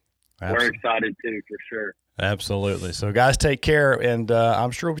you. We're excited too, for sure. Absolutely. So, guys, take care, and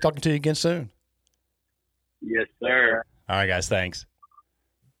I'm sure we'll be talking to you again soon. Yes, sir. All right, guys. Thanks.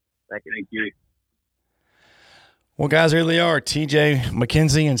 Thank you. Well, guys, here they are, TJ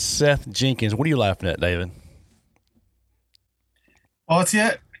McKenzie and Seth Jenkins. What are you laughing at, David? Well, it's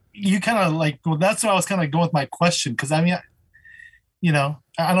you kind of that's what I was kind of going with my question, because I mean, you know,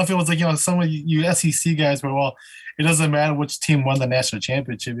 I don't know if it was like, you know, some of you SEC guys were, well, it doesn't matter which team won the national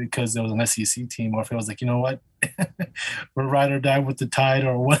championship because it was an SEC team, or if it was like, you know what, we're ride or die with the Tide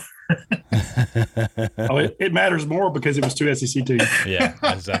or what. It matters more because it was 2 SEC teams. Yeah,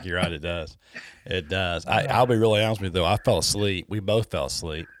 that's exactly right. It does. I'll be really honest with you, though. I fell asleep. We both fell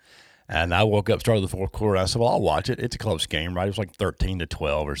asleep. And I woke up, started the fourth quarter. I said, well, I'll watch it. It's a close game, right? It was like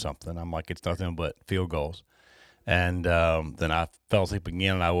 13-12 or something. I'm like, it's nothing but field goals. And then I fell asleep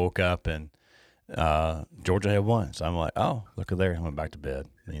again, and I woke up, and Georgia had won. So I'm like, oh, look at there. I went back to bed.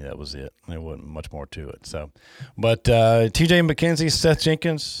 Yeah, that was it. There wasn't much more to it. So, but TJ McKenzie, Seth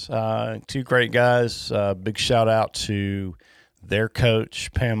Jenkins, two great guys. Big shout out to their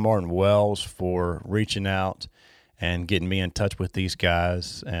coach, Pam Martin Wells, for reaching out and getting me in touch with these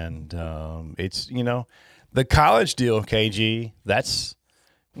guys. And it's, you know, the college deal, KG,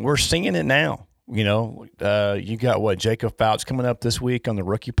 we're seeing it now. You know, you got Jacob Fouts coming up this week on the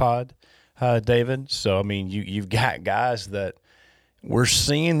Rookie Pod, David. So, I mean, you've got guys that we're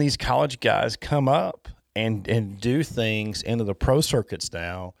seeing, these college guys come up and do things into the pro circuits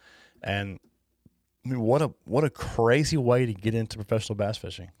now. And I mean, what a crazy way to get into professional bass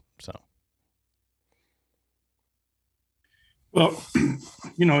fishing. So, well,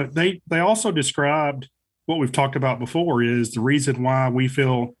 they also described what we've talked about before is the reason why we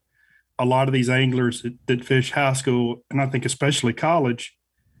feel a lot of these anglers that fish high school, and I think especially college,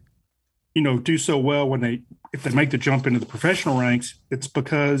 do so well if they make the jump into the professional ranks. It's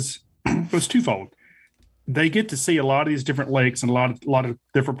because it's twofold. They get to see a lot of these different lakes and a lot of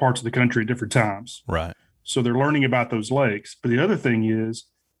different parts of the country at different times. Right. So they're learning about those lakes. But the other thing is,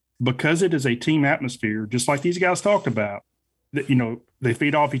 because it is a team atmosphere, just like these guys talked about, that they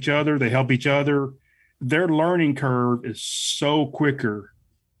feed off each other, they help each other. Their learning curve is so quicker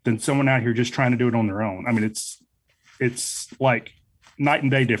than someone out here just trying to do it on their own. I mean, it's like night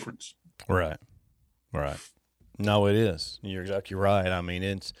and day difference. Right. No, it is. You're exactly right. I mean,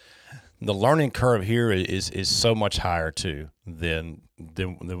 it's the learning curve here is so much higher too than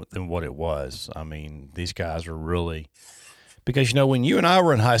what it was. I mean, these guys are really, because when you and I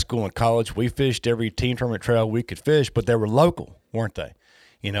were in high school and college, we fished every team tournament trail we could fish, but they were local, weren't they?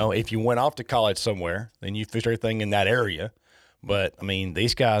 If you went off to college somewhere, then you fished everything in that area. But I mean,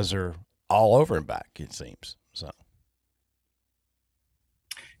 these guys are all over and back, it seems. So.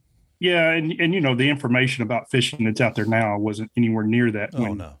 Yeah, and the information about fishing that's out there now wasn't anywhere near that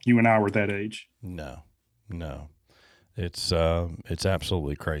when you and I were that age. No. It's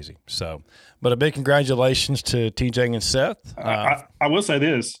absolutely crazy. So, but a big congratulations to TJ and Seth. I will say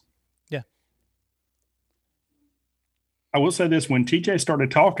this. Yeah. I will say this. When TJ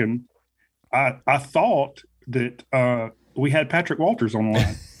started talking, I thought that we had Patrick Walters on the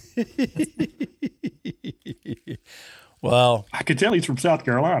line. Well, I could tell he's from South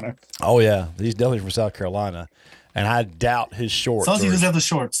Carolina. Oh yeah, he's definitely from South Carolina, and I doubt his shorts. As long as he doesn't have the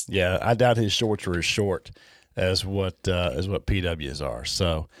shorts. Yeah, I doubt his shorts are as short as what PWs are.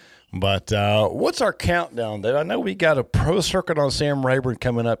 So, but what's our countdown, Dave? I know we got a pro circuit on Sam Rayburn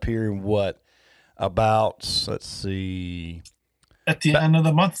coming up here in let's see, at the end of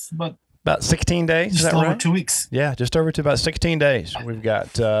the month, but. About 16 days. Just is that over right? 2 weeks. Yeah, just over to about 16 days. We've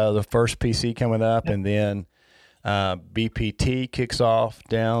got the first PC coming up, and then BPT kicks off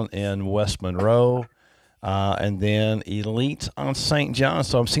down in West Monroe, and then Elite on St. John.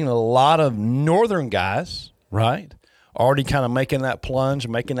 So I'm seeing a lot of northern guys, right, already kind of making that plunge,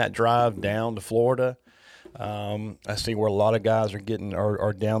 making that drive down to Florida. I see where a lot of guys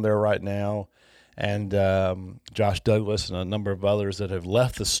are down there right now, and Josh Douglas and a number of others that have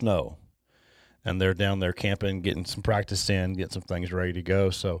left the snow. And they're down there camping, getting some practice in, getting some things ready to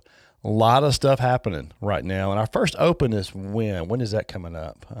go. So a lot of stuff happening right now. And our first open is when? When is that coming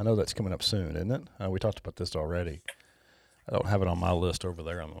up? I know that's coming up soon, isn't it? We talked about this already. I don't have it on my list over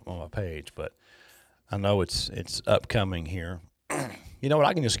there on my page, but I know it's upcoming here. You know what?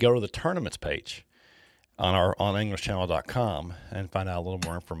 I can just go to the tournaments page on EnglishChannel.com and find out a little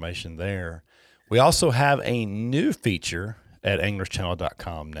more information there. We also have a new feature at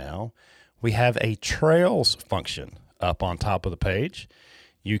EnglishChannel.com now. We have a trails function up on top of the page.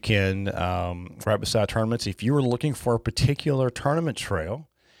 You can, right beside tournaments, if you were looking for a particular tournament trail,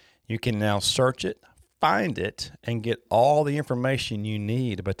 you can now search it, find it, and get all the information you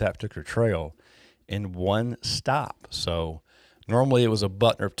need about that particular trail in one stop. So normally it was a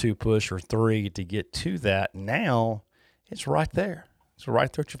button or two push or three to get to that. Now it's right there. It's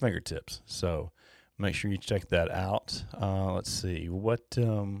right there at your fingertips. So make sure you check that out. Let's see.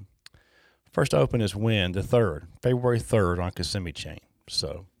 First open is when? The 3rd, February 3rd on Kissimmee Chain.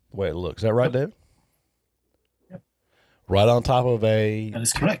 So the way it looks. Is that right, Dave? Yep. Right on top of That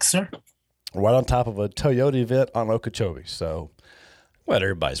is correct, sir. Right on top of a Toyota event on Okeechobee. So, well,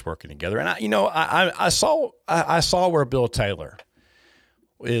 everybody's working together. And I saw where Bill Taylor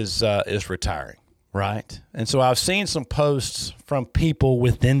is retiring, right? And so I've seen some posts from people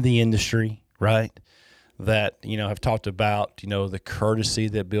within the industry, right, that have talked about the courtesy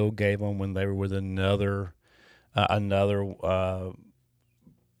that Bill gave them when they were with another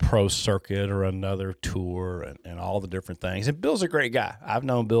pro circuit or another tour and all the different things. And Bill's a great guy. I've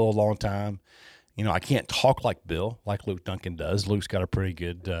known Bill a long time. I can't talk like Bill, like Luke Duncan does. Luke's got a pretty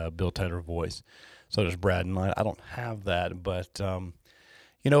good Bill Taylor voice. So does Brad and I don't have that, but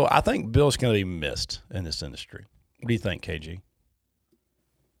I think Bill's going to be missed in this industry. What do you think, KG?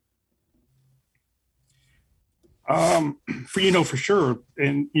 For sure.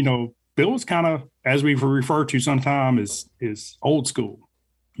 And, Bill was kind of, as we've referred to sometime, is old school.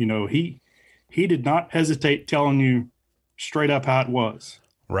 He did not hesitate telling you straight up how it was.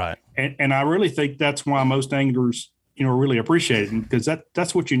 Right. And I really think that's why most anglers are really appreciated, because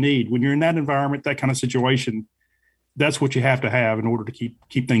that's what you need when you're in that environment, that kind of situation. That's what you have to have in order to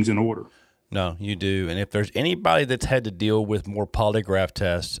keep things in order. No, you do. And if there's anybody that's had to deal with more polygraph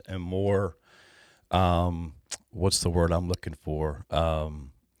tests and more, what's the word I'm looking for?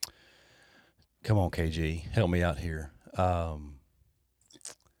 Come on, KG, help me out here.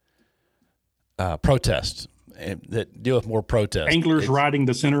 Protests that deal with more protests. Anglers riding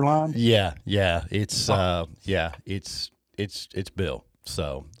the center line. Yeah. It's Bill.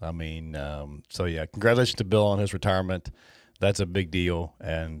 So congratulations to Bill on his retirement. That's a big deal,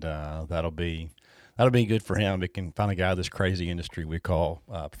 and that'll be good for him. It can find a guy of this crazy industry we call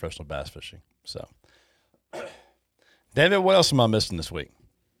professional bass fishing. So, David, what else am I missing this week?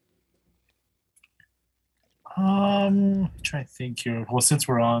 Trying to think here. Well, since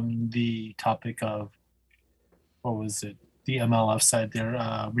we're on the topic of, what was it? The MLF side there,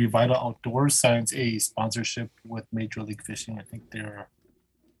 Revital Outdoors signs a sponsorship with Major League Fishing. I think they're,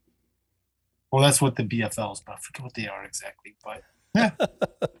 well, that's what the BFLs, but I forget what they are exactly. But yeah.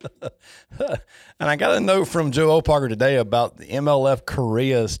 And I got a note from Joe Opager today about the MLF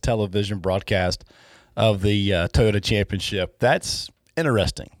Korea's television broadcast of the Toyota Championship. That's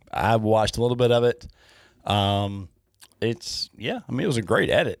interesting. I've watched a little bit of it. It was a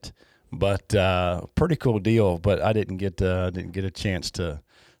great edit, but pretty cool deal. But I didn't get a chance to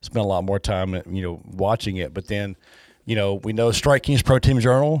spend a lot more time, watching it. But then, we know Strike Kings Pro Team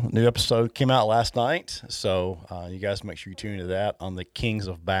Journal, new episode came out last night. So you guys make sure you tune into that on the Kings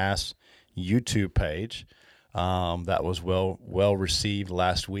of Bass YouTube page. That was well received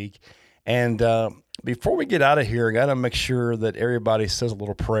last week. And before we get out of here, I got to make sure that everybody says a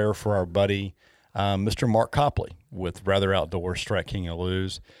little prayer for our buddy, Mr. Mark Copley with Rather Outdoors, Strike King and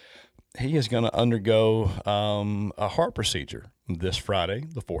Lose. He is going to undergo a heart procedure this Friday,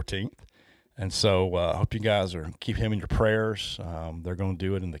 the 14th. And so I hope you guys keep him in your prayers. They're going to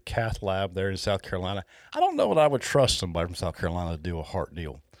do it in the Cath Lab there in South Carolina. I don't know that I would trust somebody from South Carolina to do a heart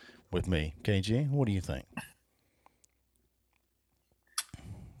deal with me. KG, what do you think?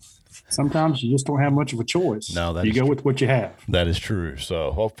 Sometimes you just don't have much of a choice. No, you go with what you have. That is true.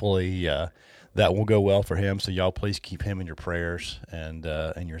 So hopefully that will go well for him. So y'all please keep him in your prayers and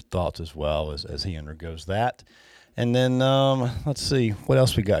your thoughts as well as he undergoes that. And then let's see what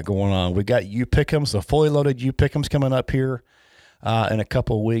else we got going on. We got U Pick'ems, the fully loaded U Pick'ems coming up here in a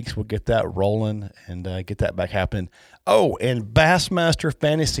couple of weeks. We'll get that rolling and get that back happening. Oh, and Bassmaster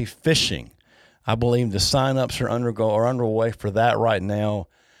Fantasy Fishing. I believe the signups are underway for that right now.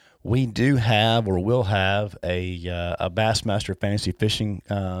 We do have or will have a Bassmaster Fantasy Fishing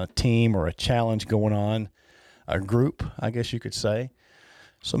team or a challenge going on, a group, I guess you could say.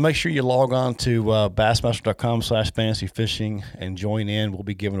 So make sure you log on to bassmaster.com/fantasyfishing and join in. We'll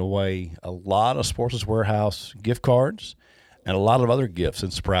be giving away a lot of Sportsman's Warehouse gift cards and a lot of other gifts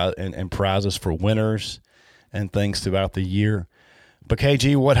and prizes for winners and things throughout the year. But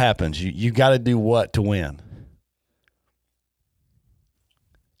KG, what happens? You got to do what to win?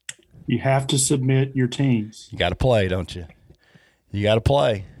 You have to submit your teams. You got to play, don't you? You got to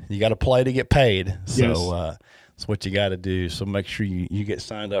play. You got to play to get paid. So yes. That's what you got to do. So make sure you get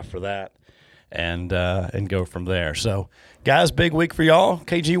signed up for that and go from there. So, guys, big week for y'all.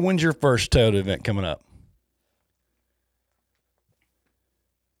 KG, when's your first Toyota event coming up?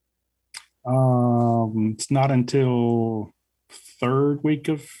 It's not until third week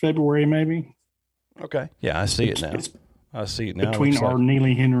of February, maybe. Okay. Yeah, I see it now. I see it now. Between our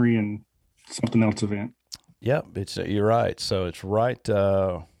Neely Henry and something else event. Yep, you're right. So it's right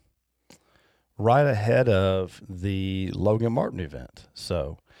ahead of the Logan Martin event.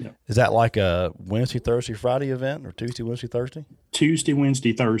 So Is that like a Wednesday, Thursday, Friday event or Tuesday, Wednesday, Thursday? Tuesday,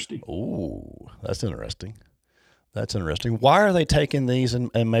 Wednesday, Thursday. Ooh, that's interesting. Why are they taking these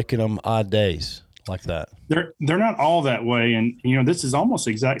and making them odd days like that? They're not all that way. And, this is almost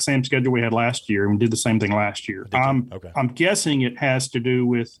the exact same schedule we had last year. And we did the same thing last year. I'm guessing it has to do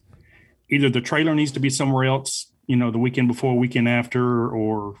with either the trailer needs to be somewhere else, the weekend before, weekend after,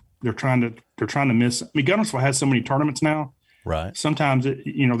 or they're trying to miss. I mean, Guntersville has so many tournaments now. Right. Sometimes,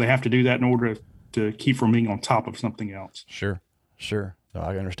 they have to do that in order to keep from being on top of something else. Sure. No,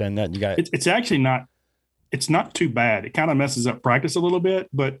 I understand that. You got it's actually not. It's not too bad. It kind of messes up practice a little bit,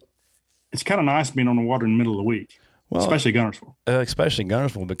 but it's kind of nice being on the water in the middle of the week, especially Guntersville. Especially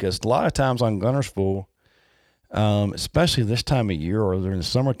Guntersville, because a lot of times on Guntersville, especially this time of year or during the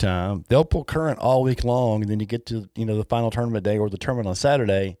summertime, they'll pull current all week long, and then you get to the final tournament day or the tournament on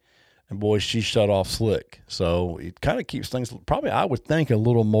Saturday, and boy, she's shut off slick. So it kind of keeps things probably, I would think, a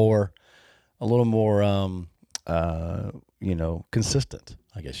little more consistent,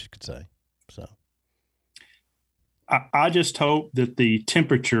 I guess you could say. So I just hope that the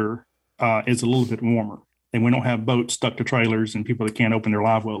temperature is a little bit warmer and we don't have boats stuck to trailers and people that can't open their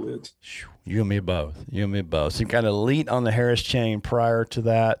live well lids. You and me both. So you got elite on the Harris chain prior to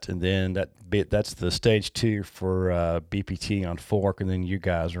that, and then that's the stage 2 for BPT on Fork, and then you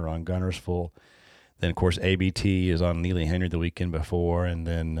guys are on Gunnersville. Then, of course, ABT is on Neely Henry the weekend before, and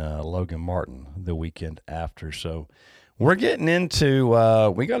then Logan Martin the weekend after. So we're getting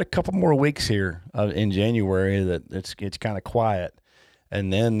into we got a couple more weeks here in January that it's kind of quiet,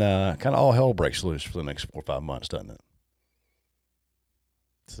 and then kind of all hell breaks loose for the next 4 or 5 months, doesn't it?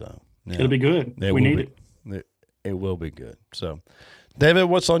 So yeah. It'll be good. We need it. It will be good. So, David,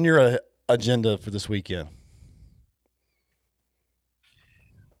 what's on your agenda for this weekend?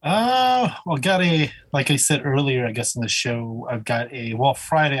 Well, like I said earlier, I guess in the show,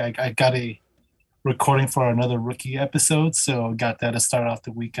 Friday, I got a recording for another rookie episode. So got that to start off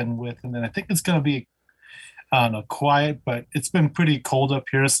the weekend with. And then I think it's going to be, quiet, but it's been pretty cold up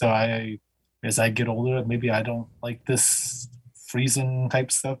here. So as I get older, maybe I don't like this freezing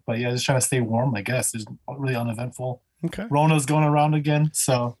type stuff, but yeah, just trying to stay warm, I guess. It's really uneventful. Okay. Rona's going around again,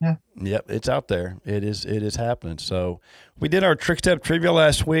 so yeah. Yep, it's out there. It is happening. So we did our Trick Step trivia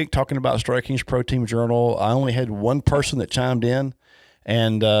last week talking about Strike Kings Pro Team Journal. I only had one person that chimed in,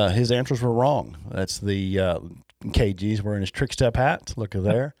 and his answers were wrong. That's the KG's wearing his Trick Step hat. Look at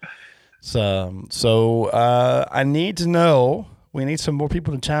there. So I need to know, we need some more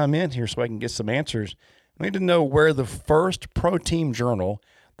people to chime in here so I can get some answers. We need to know where the first Pro Team Journal,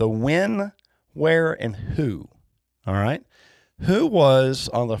 the when, where, and who. All right. Who was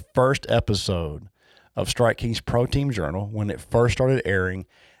on the first episode of Strike Kings Pro Team Journal when it first started airing?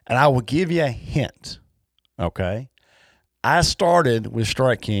 And I will give you a hint. Okay. I started with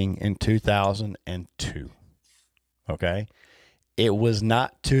Strike King in 2002. Okay. It was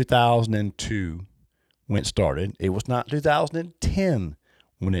not 2002 when it started. It was not 2010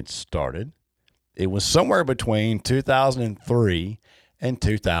 when it started. It was somewhere between 2003 and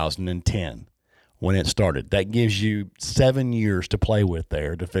 2010. When it started. That gives you 7 years to play with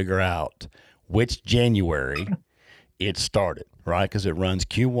there to figure out which January it started, right? Because it runs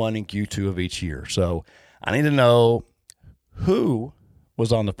Q1 and Q2 of each year. So I need to know who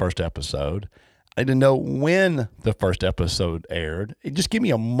was on the first episode. I need to know when the first episode aired. Just give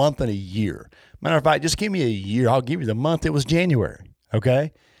me a month and a year. Matter of fact, just give me a year. I'll give you the month. It was January,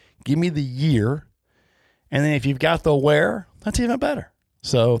 okay? Give me the year. And then if you've got the where, that's even better.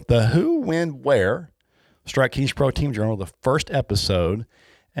 So the who, when, where, Strike Kings Pro Team Journal, the first episode,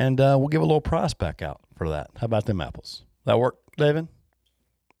 and we'll give a little prize back out for that. How about them apples? That work, David?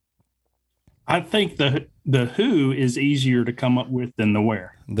 I think the who is easier to come up with than the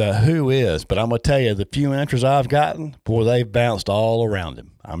where. The who is, but I'm going to tell you, the few answers I've gotten, boy, they've bounced all around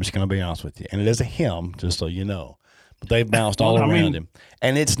him. I'm just going to be honest with you. And it is a him, just so you know. But they've bounced all around him.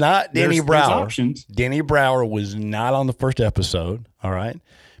 And it's not Denny Brower. Denny Brower was not on the first episode, all right?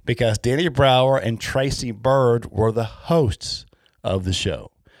 Because Denny Brower and Tracy Bird were the hosts of the show.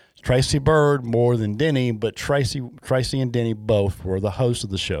 Tracy Bird more than Denny, but Tracy and Denny both were the hosts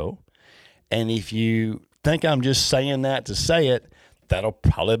of the show. And if you think I'm just saying that to say it, that'll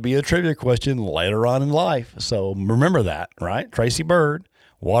probably be a trivia question later on in life. So remember that, right? Tracy Bird,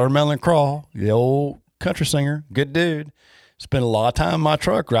 Watermelon Crawl, the old country singer, good dude. Spent a lot of time in my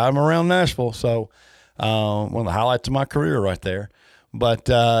truck riding around Nashville. So one of the highlights of my career right there. But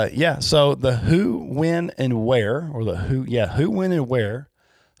so the who, when, and where, or the who, when, and where,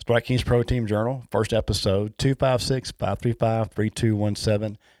 Strike Kings Pro Team Journal, first episode,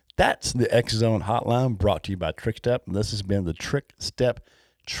 256-535-3217. That's the X Zone hotline brought to you by Trick Step. And this has been the Trick Step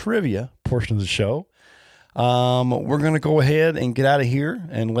trivia portion of the show. We're going to go ahead and get out of here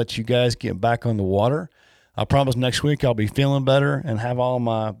and let you guys get back on the water. I promise next week I'll be feeling better and have all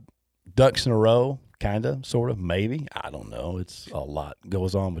my ducks in a row, kind of, sort of, maybe. I don't know. It's a lot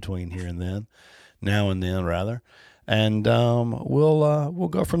goes on between here and then, now and then, rather. And we'll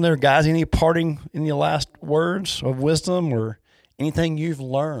go from there. Guys, any last words of wisdom or anything you've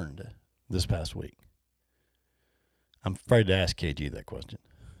learned this past week? I'm afraid to ask KG that question.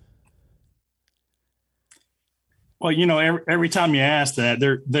 Well, every time you ask that,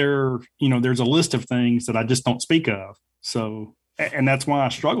 there's a list of things that I just don't speak of. So, and that's why I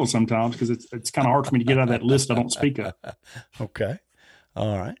struggle sometimes, because it's kind of hard for me to get out of that list I don't speak of. Okay.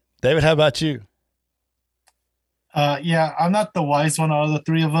 All right. David, how about you? I'm not the wise one out of the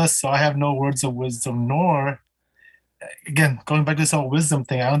three of us, so I have no words of wisdom, nor, again, going back to this whole wisdom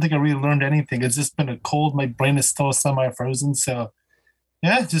thing, I don't think I really learned anything. It's just been a cold. My brain is still semi-frozen, so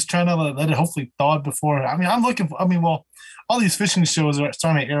yeah, just trying to let it hopefully thaw before. I mean, all these fishing shows are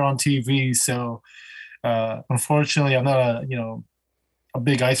starting to air on TV, so Unfortunately, I'm not a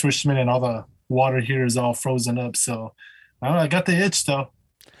big ice fisherman, and all the water here is all frozen up. So I got the itch though.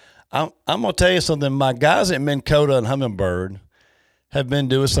 I'm gonna tell you something. My guys at Minn Kota and Humminbird have been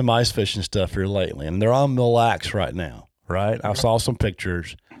doing some ice fishing stuff here lately, and they're on Mille Lacs right now. Right? I saw some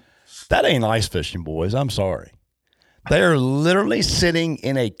pictures. That ain't ice fishing, boys. I'm sorry. They are literally sitting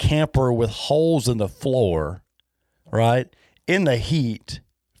in a camper with holes in the floor, right, in the heat,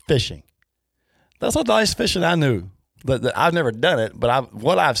 fishing. That's not the ice fishing I knew. I've never done it, but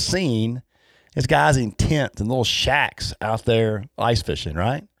what I've seen is guys in tents and little shacks out there ice fishing,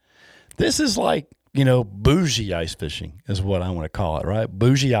 right? This is like, bougie ice fishing is what I want to call it, right?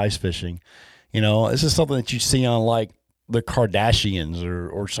 Bougie ice fishing. This is something that you see on like the Kardashians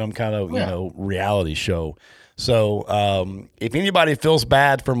or some kind of, reality show. So if anybody feels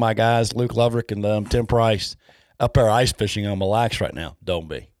bad for my guys, Luke Loverick and Tim Price, up there ice fishing on Mille Lacs right now, don't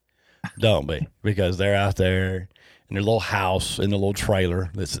be, because they're out there in their little house in the little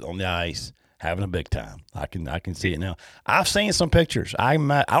trailer that's on the ice having a big time. I can see it now. I've seen some pictures. I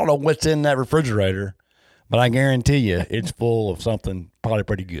don't know what's in that refrigerator, but I guarantee you it's full of something probably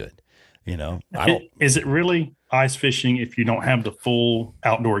pretty good. Is it really ice fishing if you don't have the full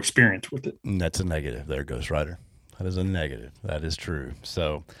outdoor experience with it? That's a negative there, Ghost Rider. That is a negative. That is true.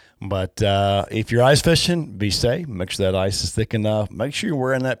 So, but if you're ice fishing, be safe. Make sure that ice is thick enough. Make sure you're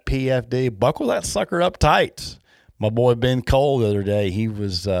wearing that PFD. Buckle that sucker up tight. My boy Ben Cole the other day, he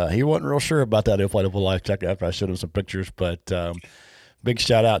wasn't real sure about that inflatable life jacket after I showed him some pictures. But big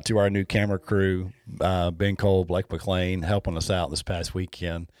shout out to our new camera crew, Ben Cole, Blake McLean, helping us out this past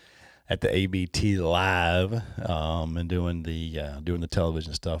weekend at the ABT Live, and doing the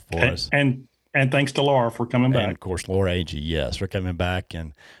television stuff for us. And thanks to Laura for coming back. And of course, Laura Agee, yes, for coming back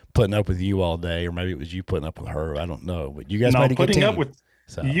and putting up with you all day, or maybe it was you putting up with her. I don't know, but you guys made a good team.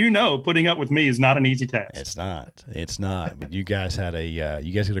 Putting up with me is not an easy task. It's not. But you guys did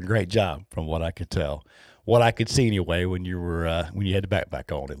a great job from what I could tell, what I could see anyway. When you had the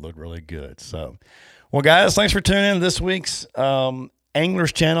backpack on, it looked really good. So, well, guys, thanks for tuning in to this week's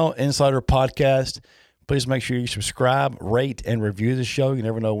Anglers Channel Insider Podcast. Please make sure you subscribe, rate, and review the show. You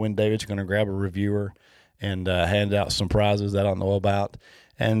never know when David's going to grab a reviewer and hand out some prizes that I don't know about.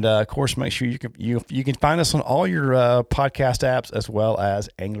 And, of course, make sure you can find us on all your podcast apps as well as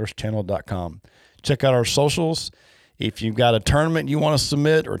anglerschannel.com. Check out our socials. If you've got a tournament you want to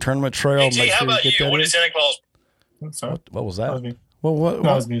submit or a tournament trail, make sure you get that in. When is Santa Claus? What was that? That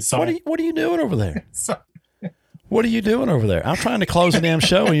was me. Sorry. What are you doing over there? Sorry. What are you doing over there? I'm trying to close the damn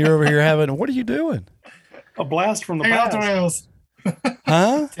show and you're over here what are you doing? A blast from the Taking past. off the rails.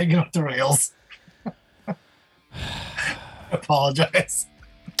 Huh? Taking off the rails. Apologize.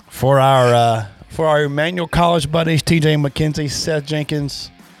 For our Emmanuel College buddies, TJ McKenzie, Seth Jenkins,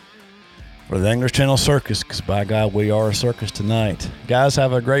 for the Anglers Channel Circus, because by God, we are a circus tonight. Guys,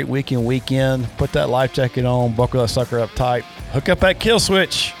 have a great weekend. Put that life jacket on, buckle that sucker up tight, hook up that kill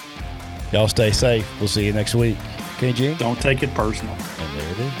switch. Y'all stay safe. We'll see you next week. KG? Don't take it personal. And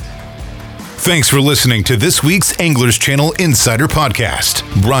there it is. Thanks for listening to this week's Anglers Channel Insider Podcast.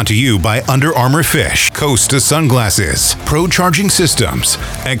 Brought to you by Under Armour Fish, Costa Sunglasses, Pro Charging Systems,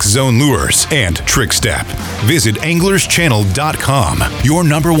 X-Zone Lures, and Trick Step. Visit anglerschannel.com, your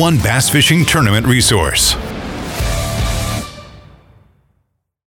 #1 bass fishing tournament resource.